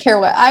 I didn't care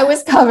what I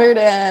was covered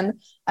in.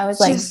 I was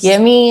like,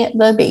 give me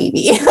the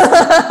baby.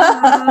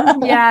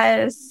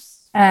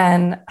 Yes.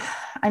 And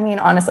I mean,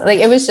 honestly, like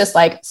it was just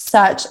like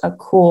such a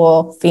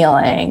cool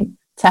feeling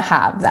to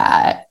have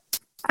that.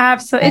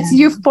 Absolutely. It's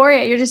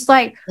euphoria. You're just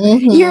like,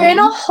 you're in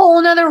a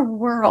whole nother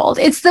world.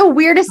 It's the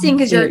weirdest thing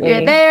because you're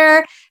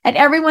there and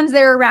everyone's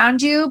there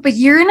around you, but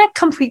you're in a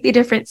completely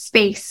different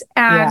space.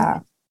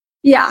 And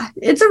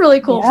it's a really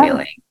cool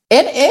feeling.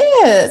 It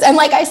is. And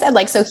like I said,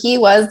 like, so he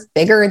was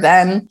bigger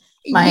than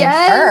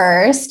my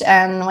first.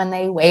 And when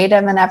they weighed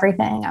him and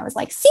everything, I was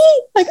like, see,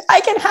 like I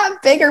can have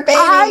bigger babies.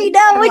 I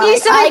know. When you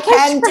said I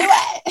can do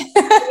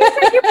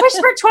it. You pushed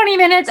for 20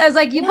 minutes. I was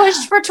like, you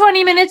pushed for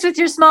 20 minutes with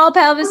your small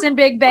pelvis and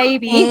big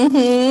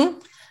baby.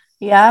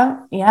 Yeah.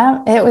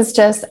 It was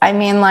just, I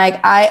mean, like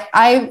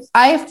I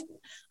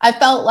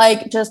felt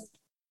like just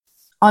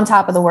on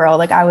top of the world.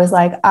 Like I was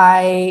like,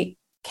 I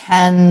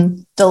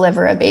can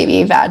deliver a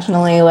baby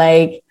vaginally.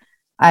 Like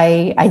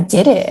I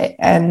did it.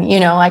 And, you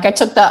know, like I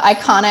took the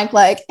iconic,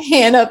 like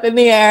hand up in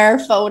the air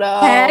photo.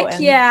 Heck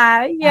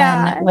yeah.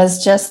 And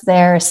was just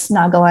there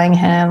snuggling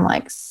him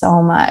like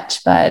so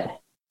much, but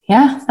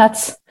yeah,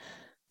 that's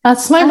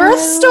my birth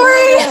story.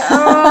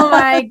 Oh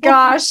my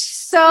gosh.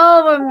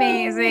 So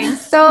amazing.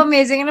 So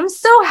amazing. And I'm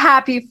so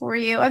happy for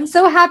you. I'm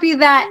so happy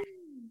that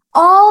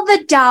all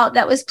the doubt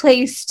that was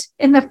placed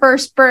in the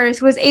first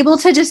birth was able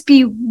to just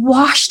be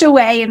washed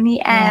away in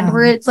the end,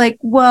 where it's like,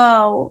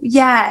 whoa,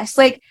 yes,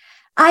 like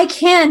I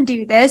can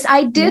do this.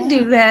 I did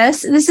do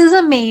this. This is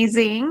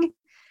amazing.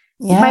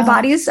 My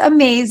body's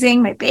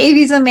amazing. My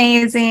baby's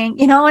amazing,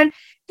 you know, and,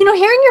 you know,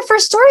 hearing your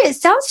first story, it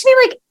sounds to me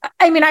like,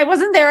 I mean, I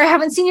wasn't there. I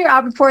haven't seen your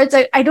ab reports.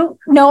 I don't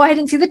know. I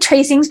didn't see the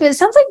tracings, but it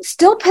sounds like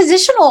still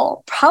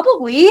positional,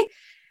 probably,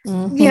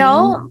 you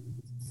know,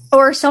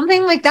 or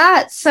something like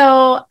that.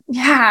 So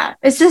yeah,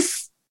 it's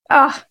just,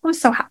 I'm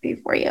so happy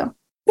for you.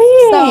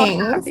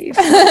 Thanks.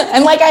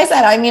 And like I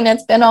said, I mean,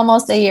 it's been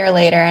almost a year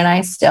later and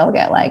I still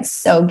get like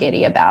so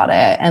giddy about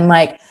it. And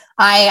like,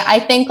 I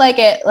think like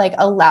it like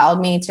allowed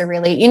me to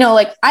really, you know,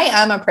 like I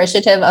am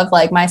appreciative of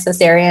like my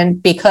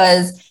cesarean,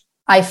 because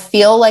I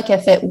feel like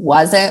if it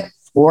wasn't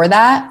for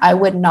that, I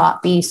would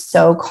not be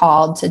so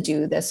called to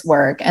do this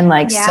work and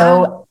like,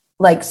 so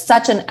like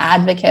such an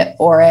advocate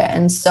for it.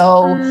 And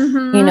so,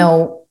 you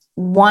know,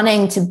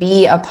 wanting to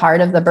be a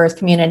part of the birth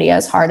community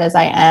as hard as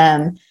I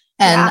am.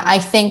 And I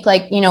think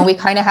like, you know, we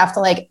kind of have to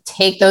like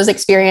take those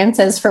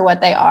experiences for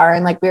what they are.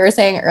 And like we were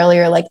saying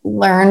earlier, like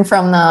learn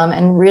from them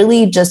and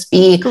really just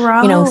be, you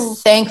know,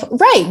 thankful,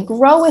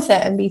 grow with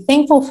it and be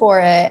thankful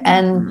for it.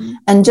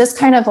 And just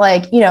kind of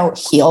like, you know,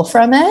 heal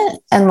from it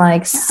and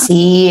like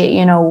see,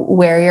 you know,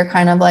 where you're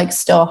kind of like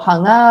still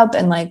hung up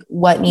and like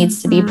what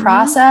needs to be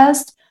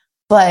processed,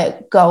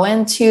 but go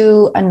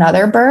into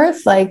another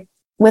birth, like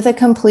with a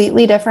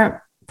completely different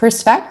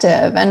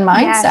perspective and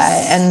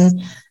mindset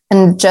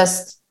and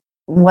just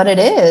what it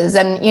is.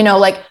 And, you know,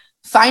 like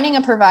finding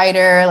a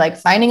provider, like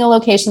finding a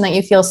location that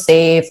you feel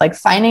safe, like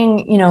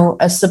finding, you know,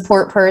 a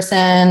support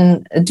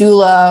person, a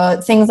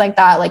doula, things like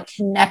that, like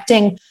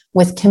connecting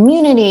with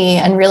community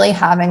and really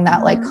having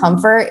that like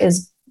comfort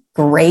is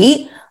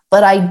great.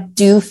 But I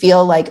do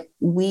feel like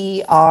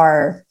we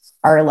are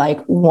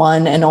like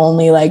one and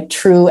only like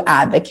true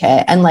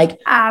advocate. And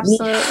like, we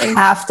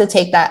have to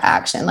take that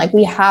action. Like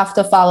we have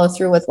to follow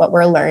through with what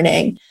we're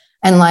learning.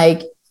 And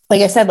like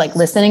I said, like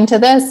listening to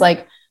this,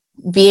 like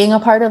being a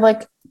part of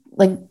like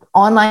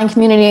online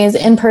communities,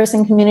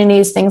 in-person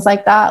communities, things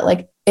like that.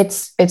 Like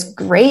it's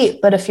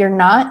great. But if you're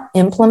not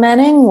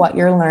implementing what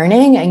you're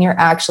learning and you're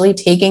actually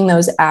taking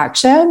those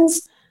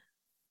actions,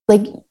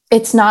 like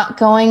it's not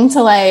going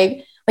to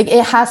like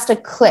it has to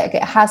click.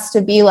 It has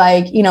to be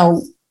like, you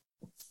know,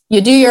 you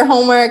do your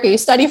homework, or you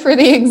study for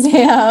the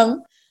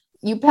exam,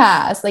 you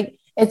pass. Like,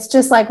 it's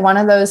just like one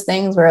of those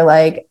things where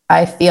like,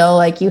 I feel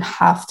like you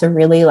have to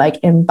really like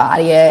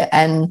embody it.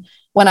 And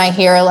when I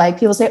hear like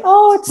people say,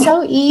 oh, it's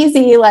so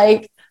easy,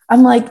 like,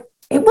 I'm like,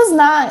 it was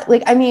not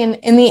like, I mean,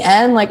 in the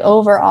end, like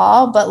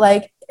overall, but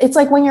like, it's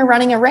like when you're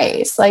running a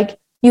race, like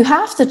you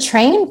have to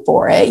train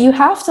for it. You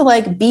have to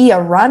like be a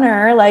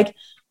runner, like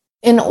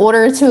in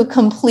order to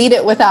complete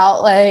it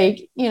without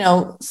like, you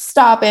know,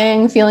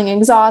 stopping, feeling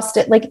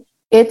exhausted. Like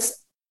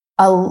it's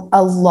a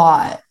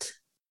lot.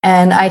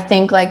 And I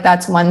think like,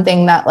 that's one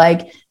thing that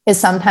like is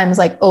sometimes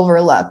like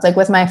overlooked. Like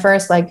with my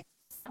first, like,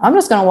 I'm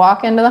just going to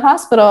walk into the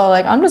hospital.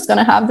 Like, I'm just going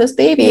to have this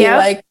baby.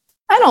 Like,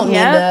 I don't need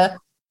to,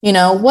 you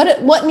know,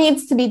 what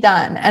needs to be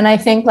done. And I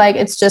think like,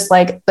 it's just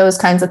like those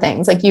kinds of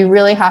things. Like you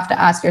really have to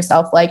ask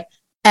yourself, like,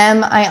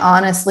 am I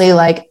honestly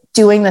like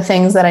doing the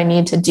things that I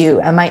need to do?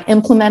 Am I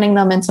implementing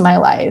them into my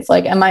life?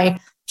 Like, am I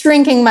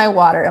drinking my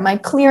water? Am I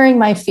clearing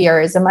my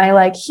fears? Am I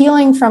like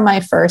healing from my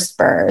first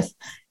birth?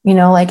 You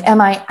know, like, am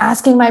I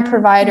asking my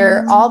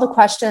provider all the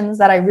questions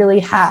that I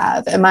really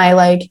have? Am I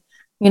like,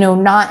 you know,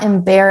 not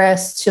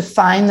embarrassed to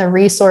find the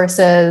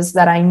resources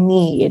that I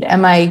need?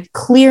 Am I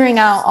clearing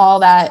out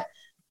all that,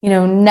 you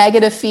know,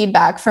 negative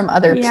feedback from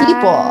other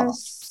people?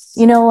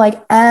 You know,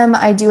 like, am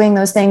I doing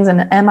those things?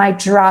 And am I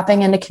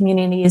dropping into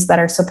communities that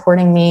are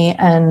supporting me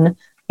and,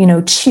 you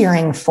know,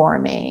 cheering for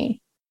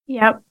me?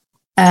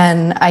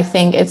 And I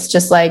think it's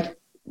just like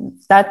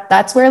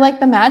that's where like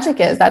the magic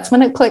is. That's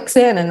when it clicks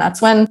in. And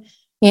that's when,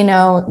 you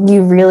know,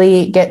 you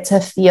really get to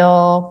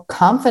feel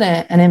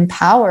confident and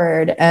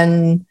empowered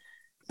and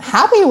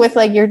happy with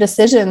like your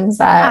decisions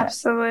that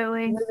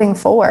moving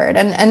forward.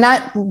 And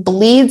that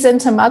bleeds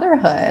into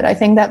motherhood. I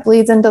think that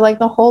bleeds into like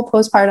the whole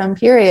postpartum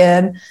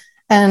period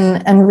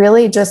and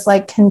really just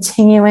like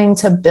continuing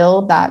to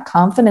build that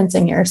confidence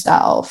in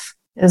yourself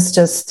is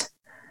just,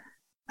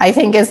 I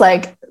think is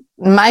like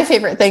my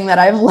favorite thing that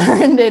I've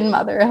learned in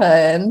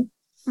motherhood.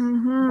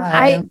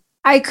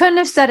 I couldn't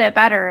have said it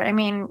better. I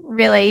mean,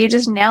 really, you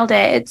just nailed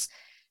it. It's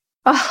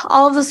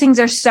all of those things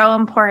are so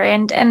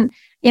important. And,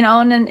 you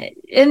know, and then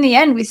in the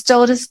end, we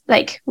still just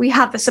like, we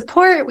have the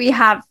support, we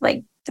have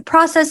like the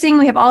processing,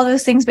 we have all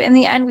those things. But in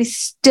the end, we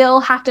still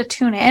have to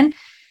tune in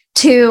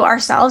to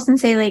ourselves and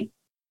say, like,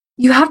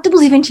 you have to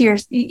believe in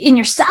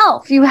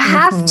yourself. You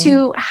have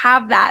to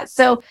have that.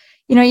 So,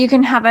 you know, you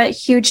can have a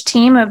huge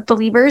team of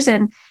believers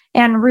and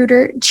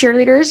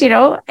cheerleaders, you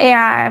know,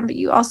 and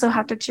you also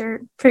have to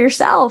cheer for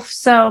yourself.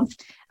 So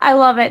I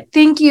love it.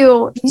 Thank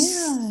you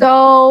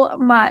so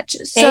much.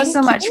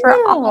 So much for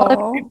all of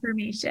the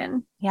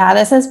information. Yeah,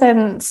 this has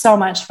been so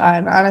much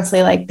fun.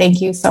 Honestly, like,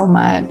 thank you so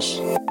much.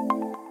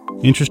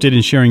 Interested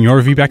in sharing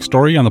your VBAC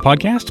story on the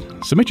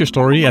podcast? Submit your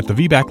story at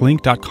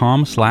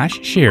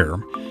thevbaclink.com/share.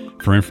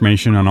 For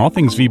information on all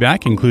things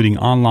VBAC, including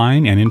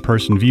online and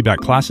in-person VBAC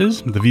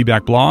classes, the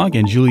VBAC blog,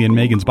 and Julie and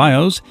Megan's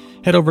bios,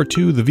 head over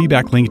to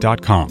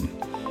thevbaclink.com.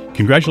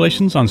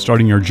 Congratulations on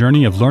starting your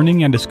journey of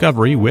learning and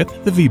discovery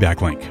with the VBAC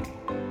Link.